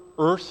our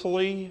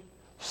earthly,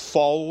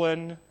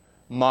 fallen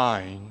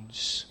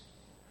minds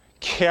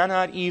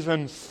cannot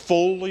even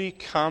fully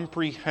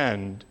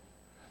comprehend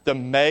the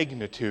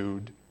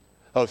magnitude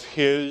of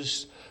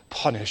his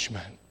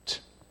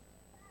punishment.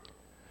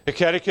 The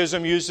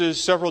Catechism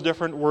uses several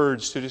different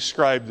words to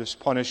describe this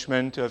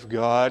punishment of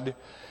God.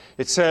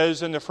 It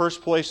says in the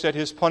first place that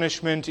his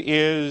punishment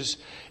is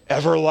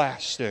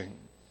everlasting,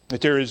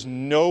 that there is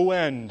no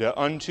end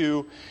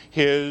unto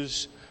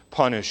his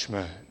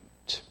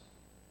punishment.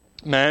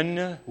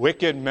 Men,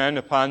 wicked men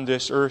upon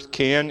this earth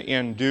can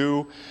and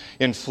do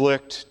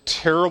inflict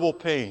terrible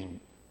pain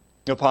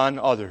upon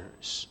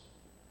others.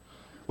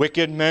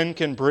 Wicked men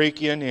can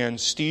break in and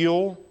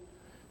steal.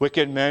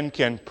 Wicked men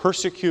can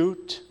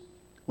persecute.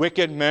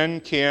 Wicked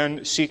men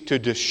can seek to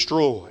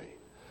destroy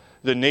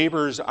the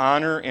neighbor's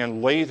honor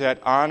and lay that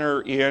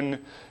honor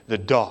in the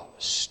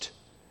dust,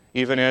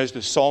 even as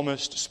the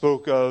psalmist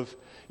spoke of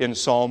in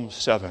Psalm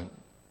 7.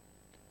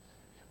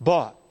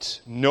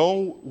 But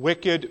no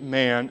wicked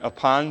man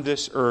upon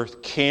this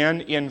earth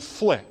can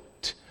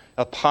inflict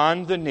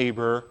upon the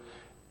neighbor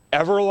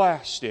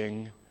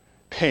everlasting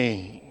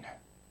pain.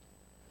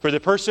 For the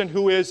person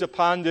who is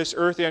upon this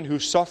earth and who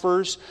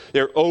suffers,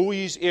 there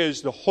always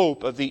is the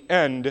hope of the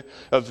end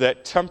of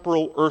that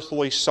temporal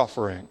earthly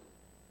suffering.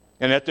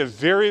 And at the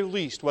very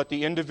least, what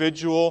the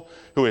individual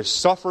who is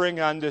suffering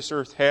on this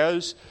earth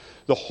has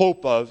the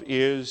hope of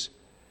is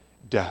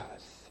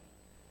death.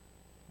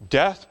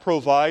 Death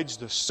provides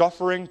the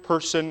suffering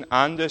person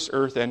on this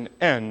earth an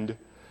end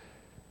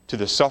to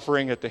the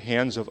suffering at the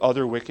hands of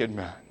other wicked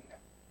men.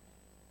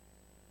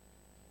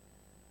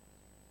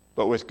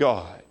 But with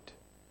God,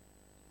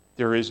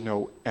 there is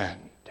no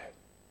end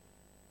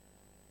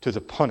to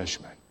the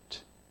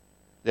punishment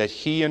that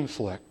he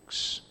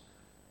inflicts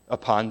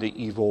upon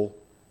the evil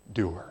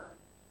doer.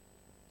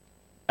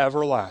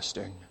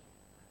 Everlasting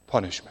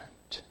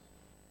punishment.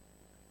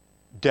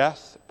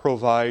 Death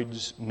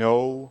provides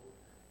no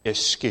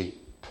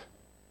escape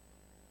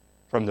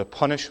from the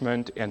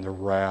punishment and the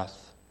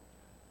wrath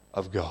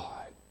of God.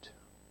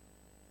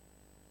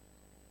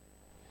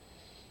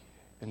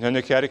 And then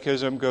the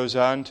Catechism goes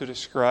on to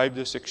describe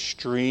this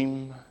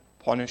extreme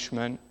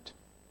punishment.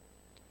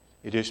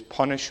 It is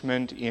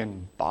punishment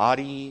in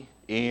body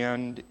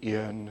and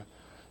in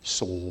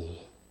soul.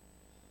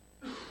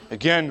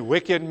 Again,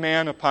 wicked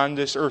man upon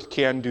this earth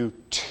can do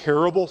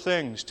terrible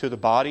things to the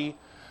body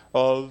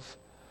of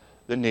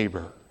the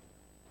neighbor,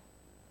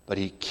 but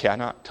he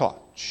cannot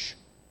touch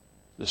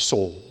the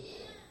soul.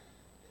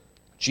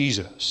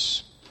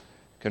 Jesus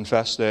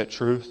confessed that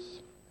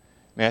truth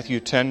Matthew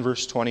 10,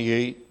 verse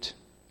 28,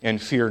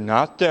 "And fear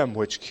not them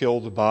which kill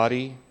the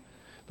body,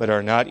 but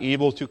are not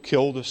able to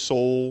kill the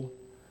soul,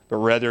 but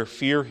rather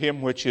fear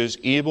him which is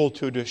able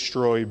to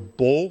destroy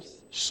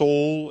both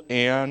soul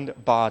and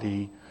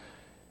body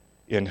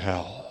in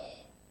hell."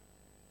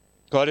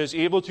 God is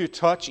able to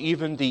touch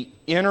even the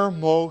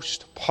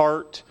innermost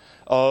part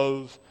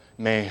of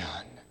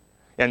man,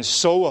 and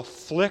so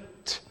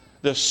afflict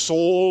the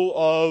soul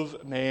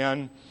of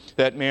man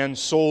that man's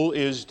soul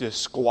is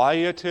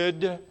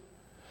disquieted,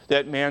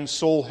 that man's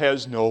soul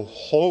has no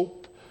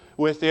hope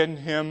within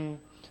him,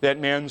 that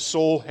man's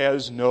soul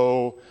has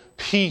no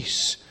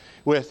peace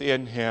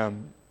within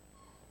him.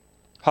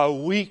 How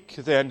weak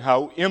then,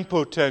 how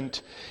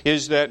impotent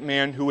is that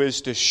man who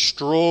is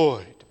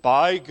destroyed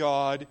by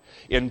God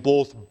in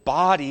both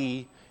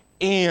body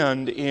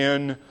and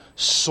in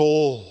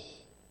soul.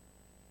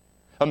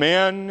 A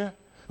man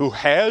who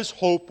has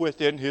hope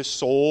within his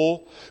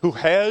soul, who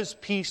has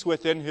peace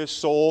within his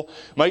soul,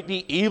 might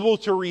be able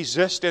to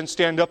resist and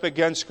stand up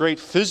against great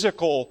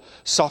physical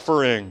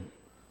suffering.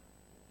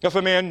 If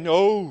a man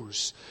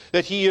knows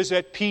that he is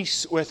at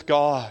peace with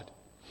God,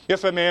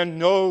 if a man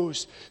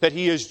knows that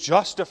he is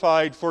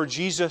justified for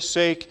Jesus'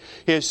 sake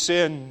his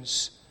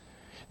sins,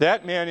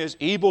 that man is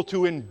able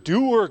to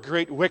endure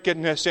great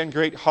wickedness and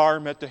great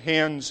harm at the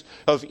hands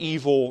of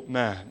evil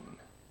men.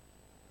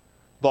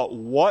 But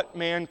what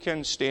man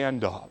can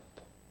stand up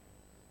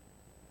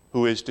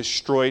who is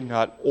destroyed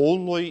not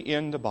only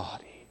in the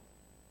body,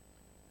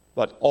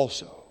 but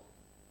also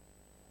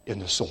in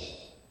the soul?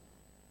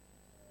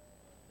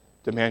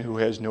 The man who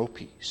has no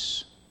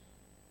peace,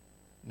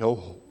 no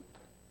hope,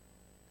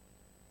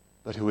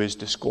 but who is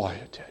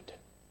disquieted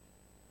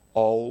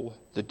all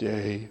the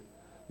day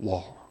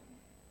long.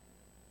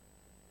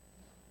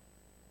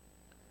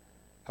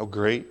 How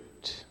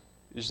great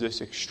is this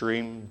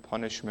extreme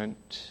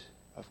punishment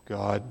of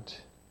God?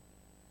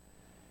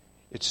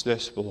 It's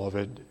this,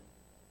 beloved.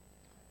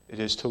 It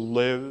is to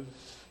live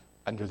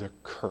under the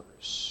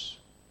curse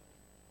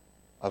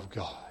of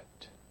God.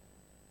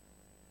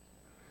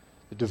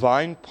 The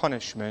divine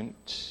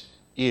punishment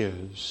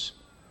is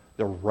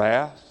the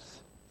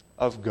wrath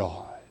of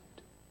God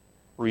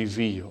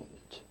revealed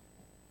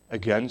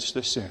against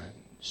the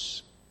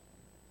sins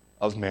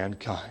of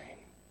mankind.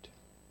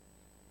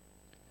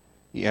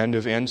 The end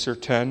of answer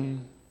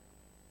 10,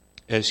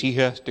 "As he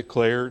hath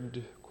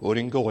declared,"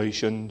 quoting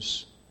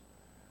Galatians,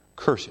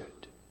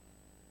 "Cursed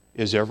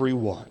is every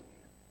one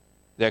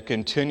that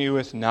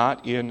continueth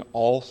not in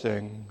all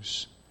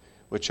things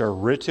which are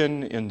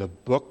written in the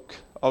book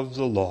of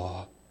the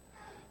law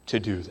to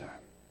do them."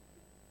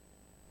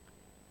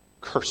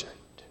 Cursed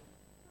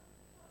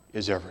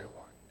is everyone.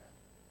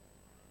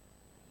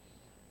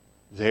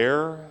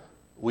 There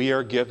we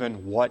are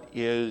given what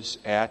is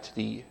at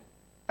the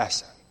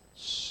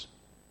essence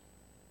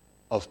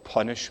of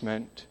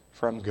punishment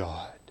from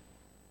God.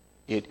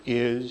 It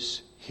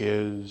is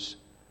His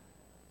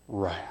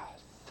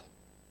wrath.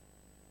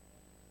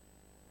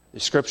 The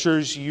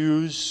Scriptures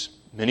use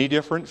many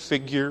different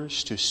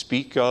figures to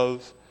speak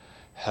of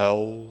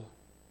hell.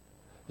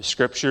 The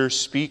Scriptures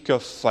speak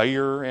of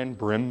fire and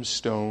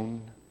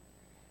brimstone.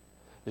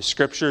 The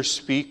Scriptures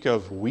speak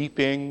of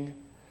weeping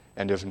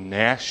and of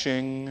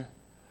gnashing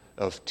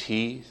of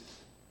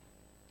teeth.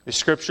 The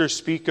Scriptures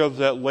speak of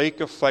that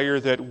lake of fire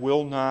that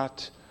will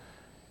not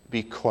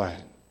be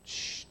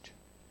quenched.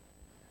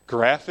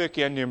 Graphic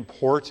and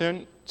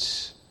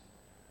important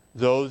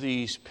though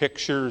these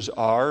pictures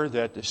are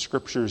that the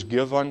Scriptures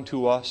give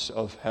unto us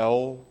of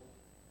hell,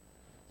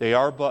 they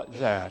are but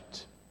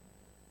that,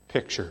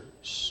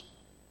 pictures.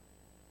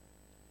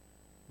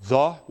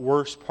 The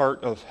worst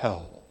part of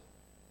hell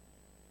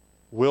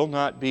will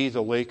not be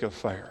the lake of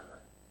fire,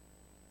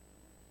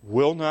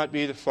 will not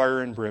be the fire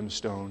and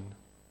brimstone,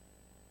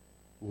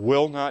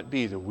 will not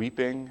be the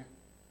weeping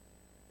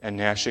and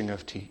gnashing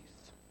of teeth.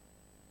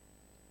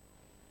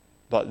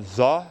 But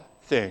the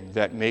thing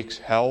that makes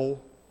hell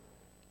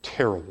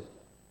terrible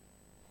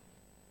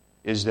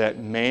is that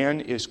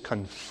man is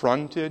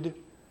confronted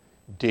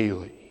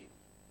daily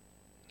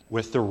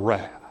with the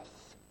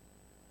wrath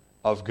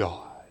of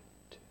God.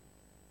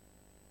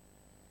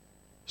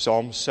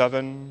 Psalm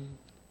 7,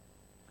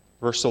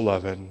 verse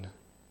 11,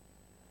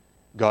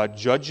 God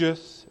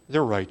judgeth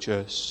the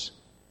righteous,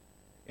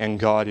 and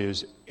God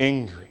is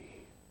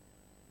angry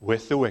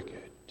with the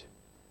wicked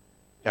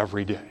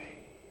every day.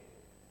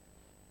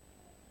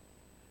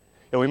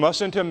 And we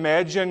mustn't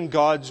imagine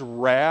God's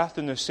wrath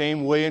in the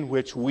same way in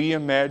which we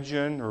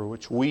imagine or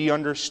which we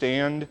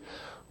understand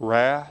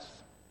wrath.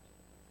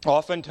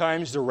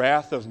 Oftentimes the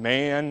wrath of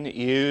man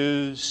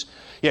is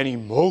an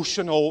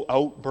emotional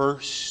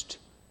outburst.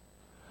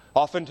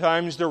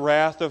 Oftentimes the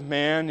wrath of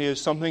man is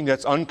something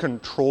that's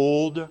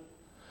uncontrolled,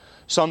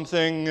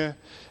 something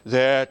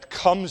that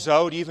comes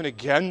out even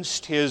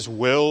against his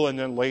will, and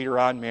then later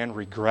on man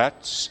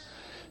regrets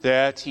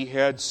that he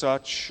had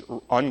such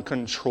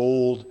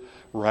uncontrolled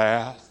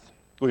wrath.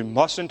 We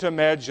mustn't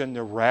imagine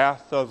the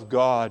wrath of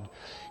God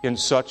in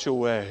such a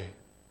way.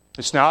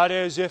 It's not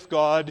as if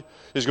God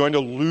is going to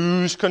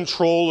lose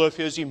control of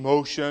his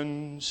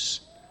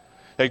emotions,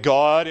 that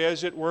God,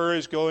 as it were,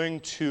 is going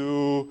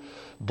to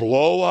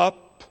blow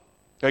up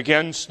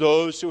against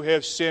those who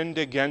have sinned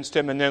against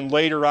him and then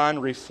later on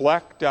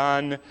reflect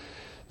on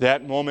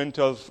that moment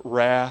of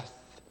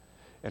wrath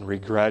and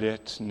regret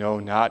it. No,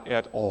 not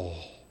at all.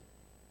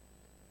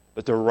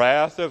 But the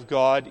wrath of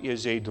God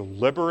is a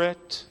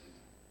deliberate,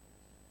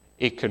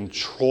 a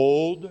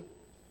controlled,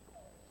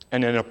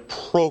 and an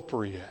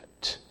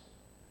appropriate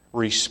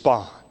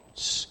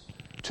response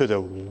to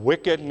the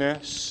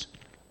wickedness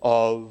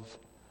of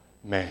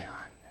man.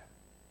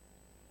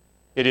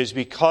 It is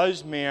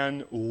because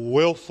man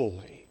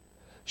willfully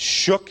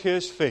shook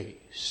his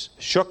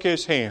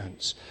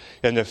hands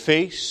in the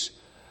face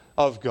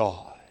of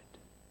God,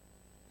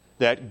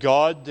 that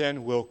God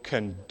then will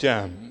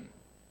condemn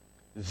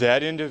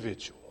that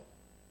individual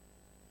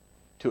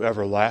to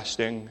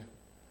everlasting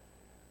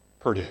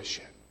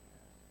perdition.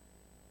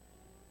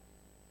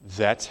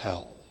 That's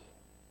hell.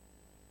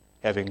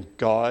 Having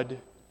God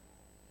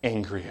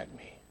angry at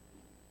me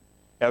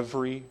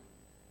every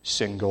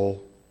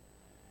single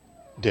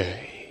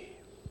day.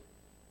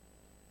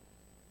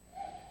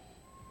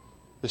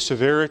 The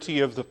severity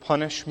of the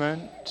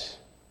punishment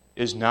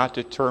is not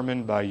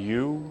determined by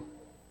you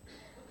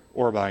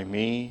or by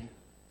me,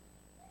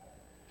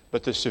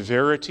 but the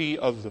severity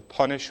of the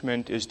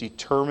punishment is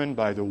determined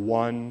by the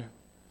one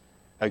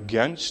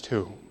against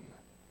whom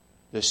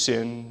the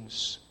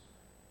sins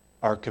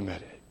are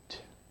committed.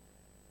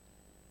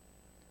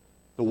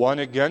 The one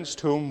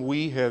against whom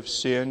we have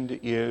sinned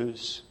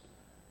is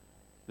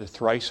the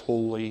thrice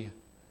holy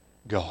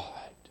God.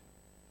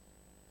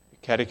 The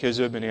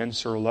Catechism in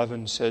answer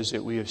 11 says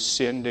that we have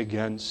sinned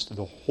against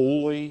the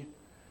holy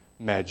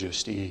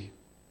majesty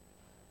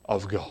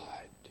of God.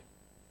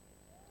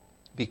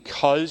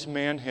 Because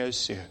man has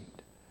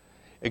sinned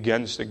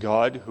against a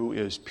God who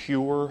is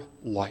pure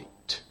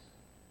light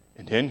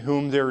and in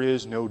whom there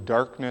is no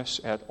darkness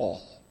at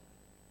all,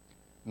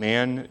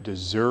 man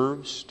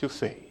deserves to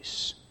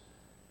face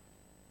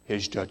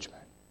his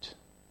judgment.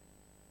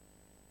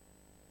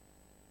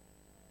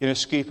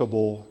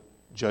 Inescapable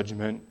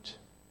judgment,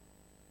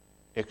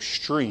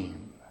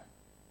 extreme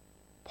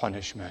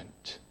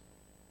punishment.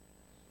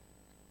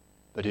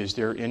 But is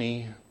there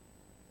any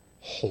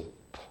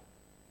hope?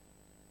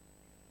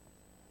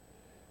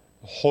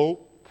 The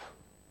hope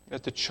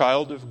that the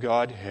child of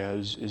God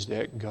has is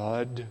that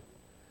God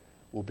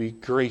will be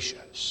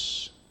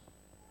gracious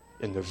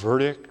in the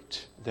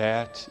verdict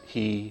that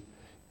he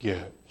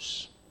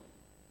gives.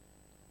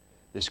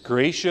 This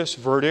gracious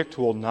verdict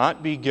will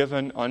not be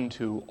given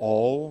unto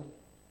all,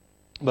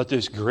 but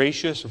this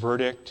gracious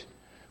verdict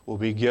will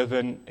be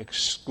given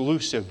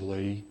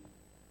exclusively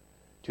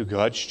to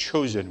God's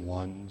chosen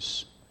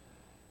ones,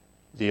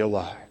 the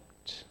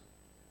elect.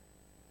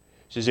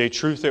 This is a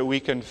truth that we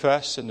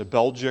confess in the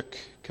Belgic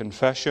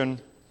Confession,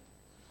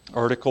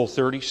 Article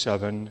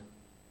 37.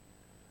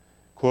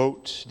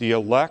 Quote, "The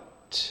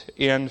elect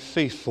and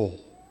faithful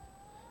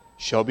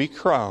shall be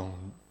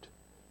crowned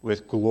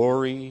with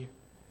glory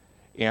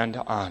and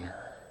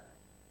honor."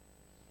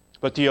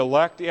 But the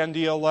elect and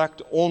the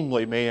elect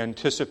only may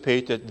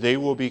anticipate that they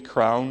will be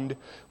crowned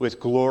with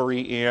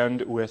glory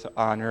and with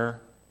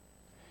honor.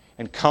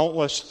 And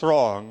countless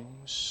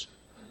throngs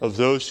of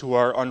those who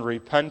are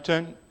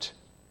unrepentant,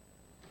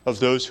 of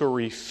those who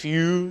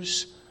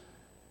refuse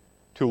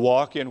to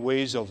walk in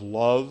ways of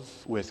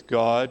love with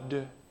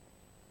God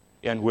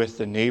and with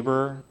the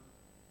neighbor,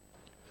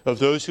 of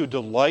those who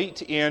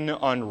delight in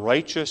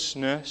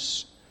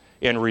unrighteousness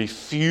and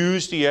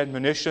refuse the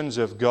admonitions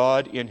of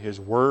God in His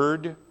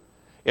Word,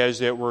 as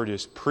that Word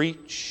is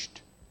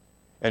preached,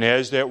 and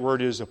as that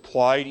Word is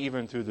applied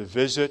even through the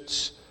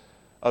visits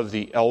of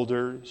the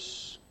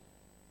elders.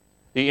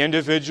 The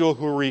individual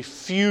who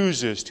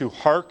refuses to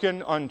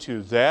hearken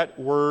unto that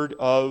Word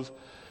of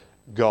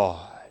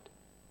God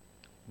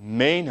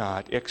may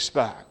not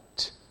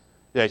expect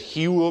that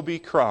he will be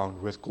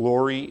crowned with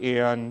glory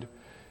and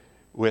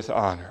with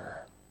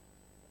honor.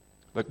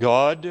 But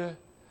God,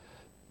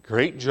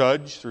 great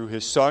Judge, through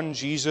His Son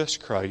Jesus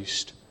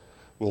Christ,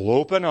 will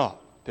open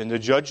up in the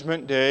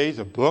judgment day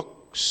the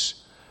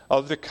books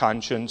of the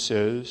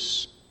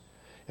consciences,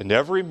 and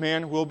every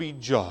man will be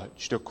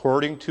judged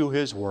according to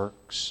his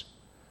works,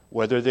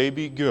 whether they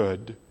be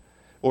good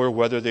or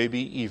whether they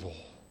be evil.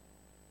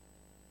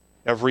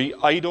 Every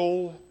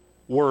idle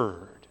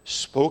word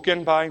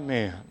spoken by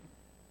man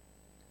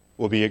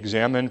will be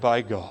examined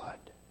by God,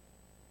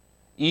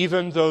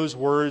 even those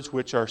words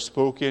which are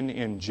spoken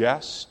in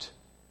jest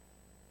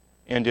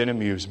and in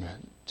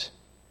amusement.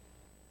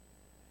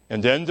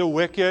 And then the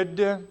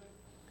wicked,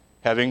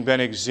 having been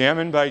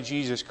examined by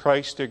Jesus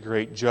Christ, the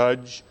great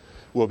Judge,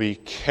 will be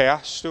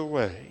cast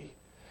away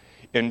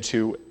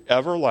into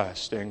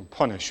everlasting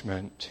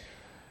punishment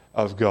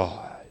of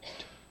God.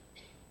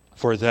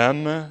 For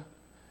them,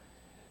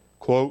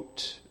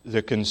 quote,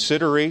 "the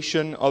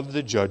consideration of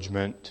the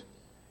judgment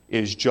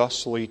is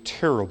justly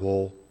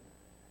terrible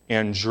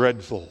and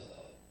dreadful,"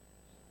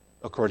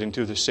 according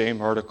to the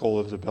same article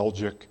of the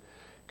Belgic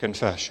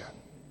confession.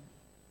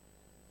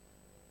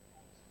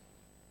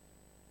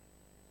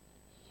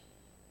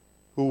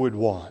 Who would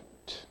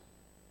want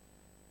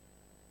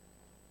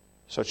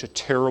such a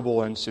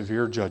terrible and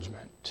severe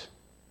judgment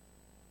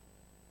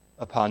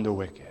upon the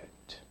wicked?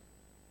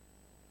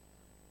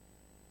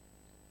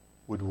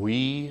 Would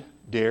we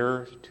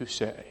dare to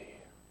say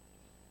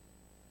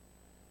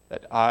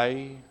that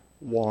I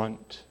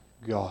want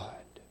God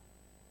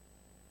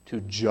to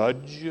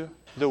judge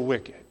the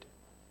wicked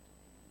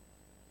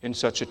in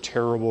such a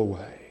terrible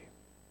way?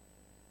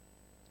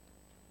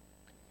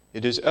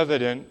 It is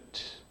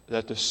evident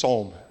that the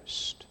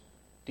psalmist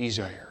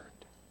desired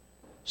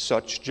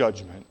such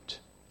judgment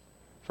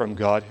from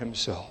God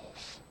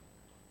Himself.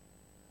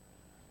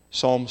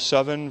 Psalm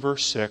 7,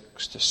 verse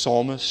 6, the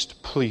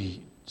psalmist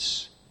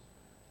pleads,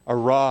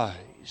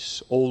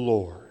 "Arise, O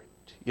Lord,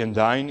 in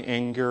thine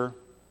anger,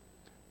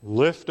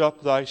 lift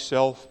up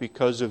thyself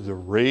because of the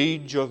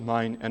rage of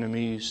mine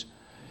enemies,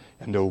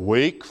 and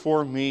awake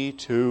for me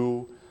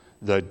to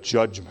the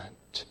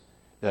judgment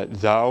that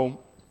thou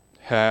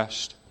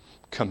hast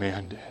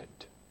commanded."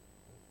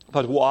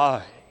 But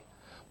why?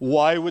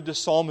 Why would the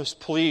psalmist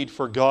plead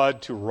for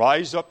God to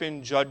rise up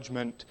in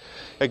judgment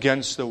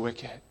against the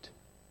wicked?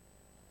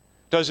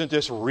 Doesn't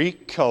this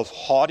reek of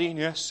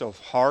haughtiness of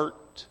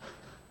heart,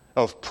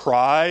 of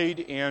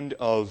pride, and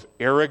of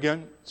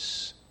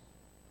arrogance?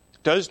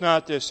 Does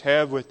not this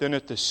have within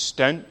it the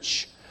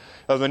stench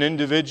of an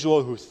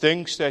individual who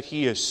thinks that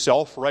he is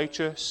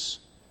self-righteous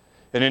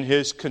and in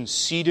his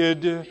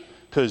conceited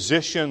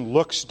position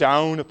looks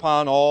down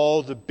upon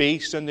all the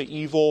base and the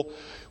evil,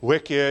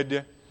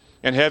 wicked,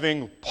 and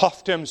having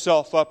puffed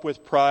himself up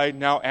with pride,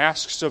 now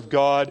asks of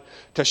God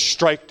to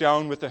strike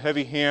down with the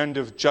heavy hand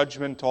of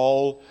judgment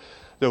all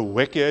the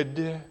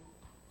wicked?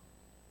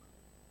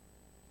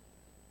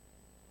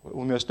 What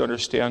we must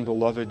understand,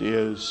 beloved,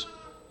 is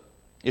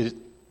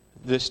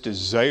this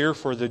desire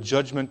for the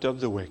judgment of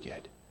the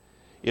wicked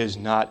is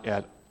not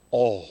at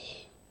all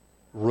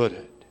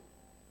rooted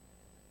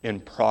in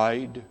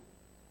pride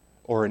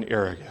or in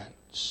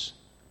arrogance.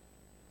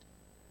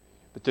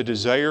 But the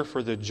desire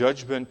for the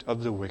judgment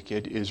of the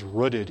wicked is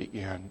rooted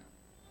in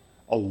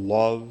a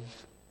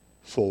love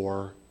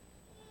for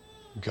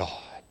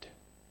God.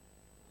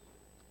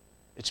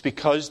 It's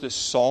because the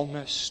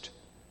psalmist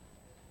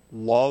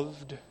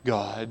loved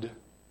God,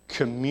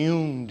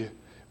 communed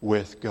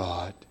with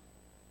God,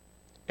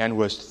 and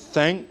was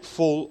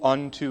thankful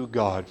unto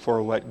God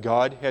for what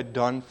God had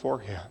done for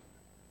him,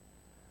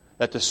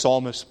 that the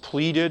psalmist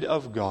pleaded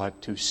of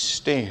God to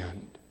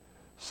stand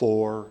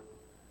for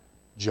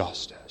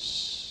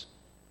justice.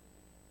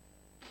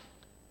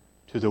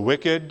 To the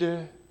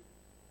wicked,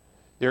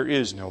 there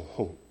is no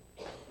hope.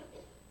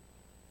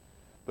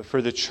 But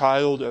for the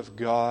child of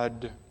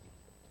God,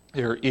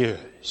 there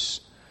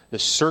is the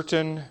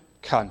certain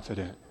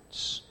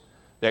confidence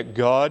that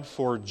God,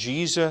 for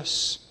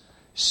Jesus'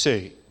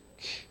 sake,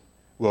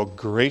 will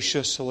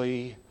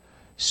graciously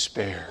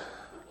spare.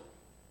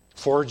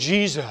 For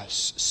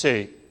Jesus'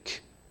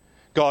 sake,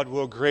 God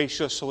will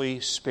graciously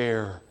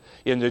spare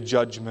in the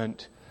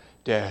judgment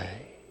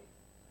day.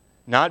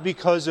 Not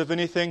because of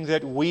anything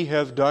that we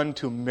have done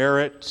to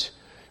merit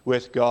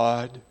with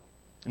God,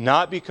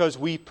 not because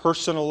we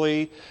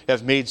personally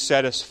have made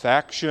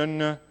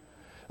satisfaction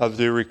of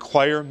the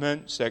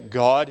requirements that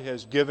God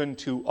has given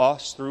to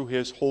us through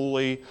His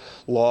holy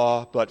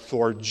law, but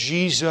for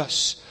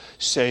Jesus'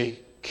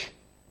 sake.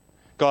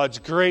 God's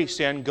grace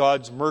and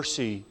God's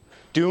mercy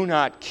do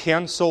not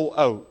cancel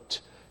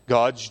out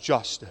God's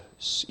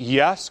justice.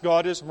 Yes,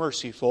 God is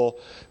merciful,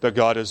 but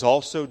God is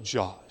also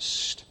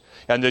just.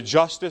 And the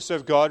justice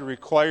of God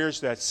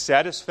requires that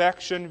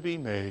satisfaction be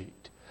made.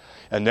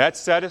 And that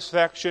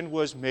satisfaction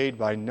was made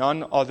by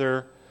none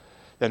other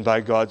than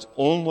by God's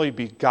only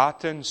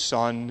begotten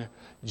Son,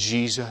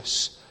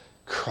 Jesus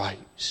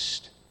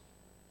Christ.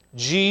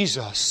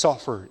 Jesus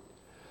suffered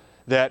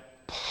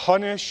that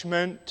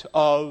punishment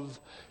of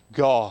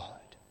God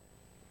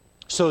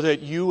so that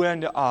you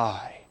and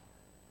I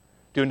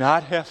do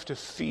not have to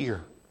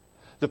fear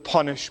the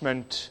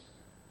punishment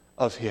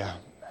of Him.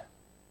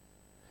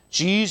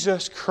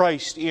 Jesus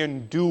Christ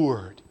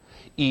endured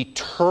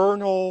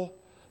eternal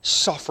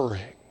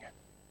suffering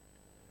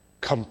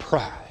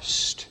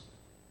compressed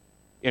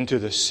into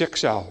the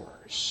 6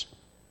 hours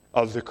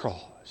of the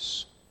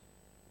cross.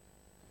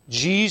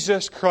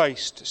 Jesus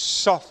Christ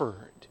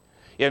suffered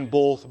in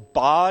both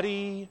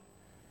body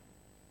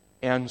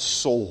and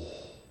soul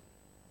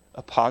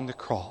upon the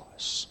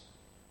cross,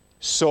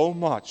 so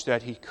much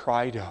that He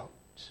cried out,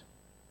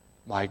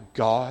 my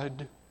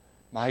God,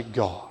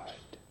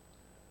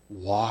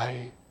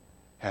 why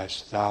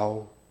hast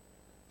Thou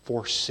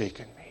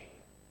forsaken me?"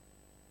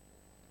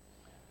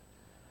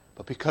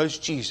 But because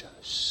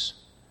Jesus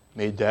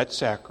made that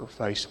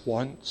sacrifice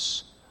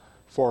once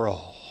for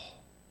all,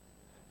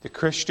 the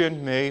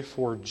Christian may,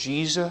 for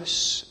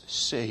Jesus'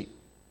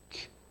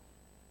 sake,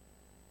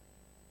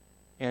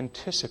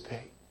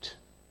 anticipate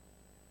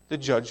the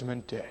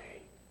judgment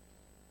day.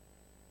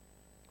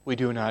 We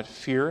do not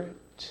fear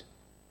it.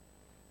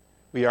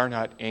 We are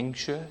not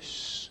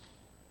anxious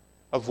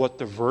of what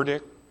the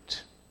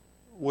verdict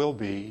will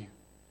be,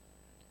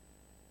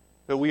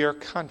 but we are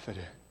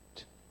confident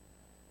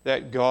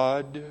that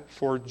God,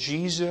 for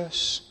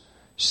Jesus'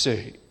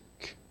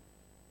 sake,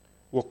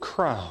 will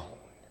crown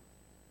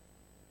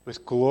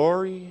with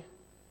glory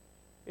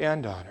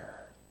and honor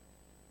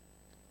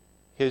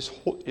His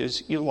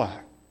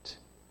elect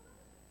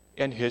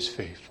and His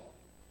faithful.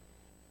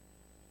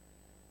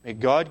 May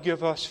God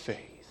give us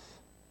faith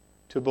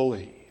to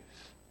believe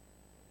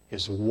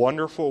His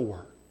wonderful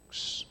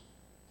works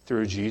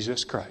through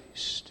Jesus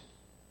Christ.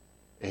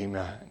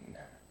 Amen.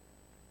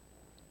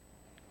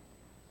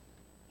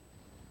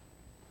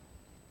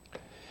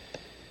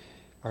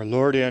 Our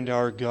Lord and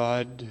our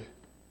God,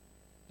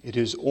 it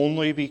is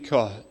only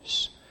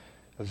because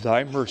of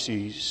Thy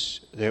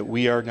mercies that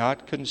we are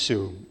not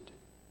consumed,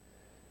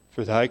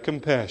 for Thy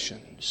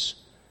compassions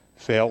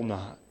fail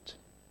not.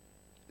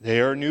 They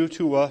are new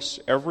to us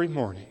every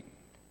morning.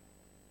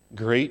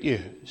 Great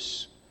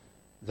is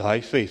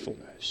Thy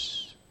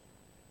faithfulness.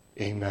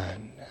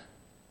 Amen.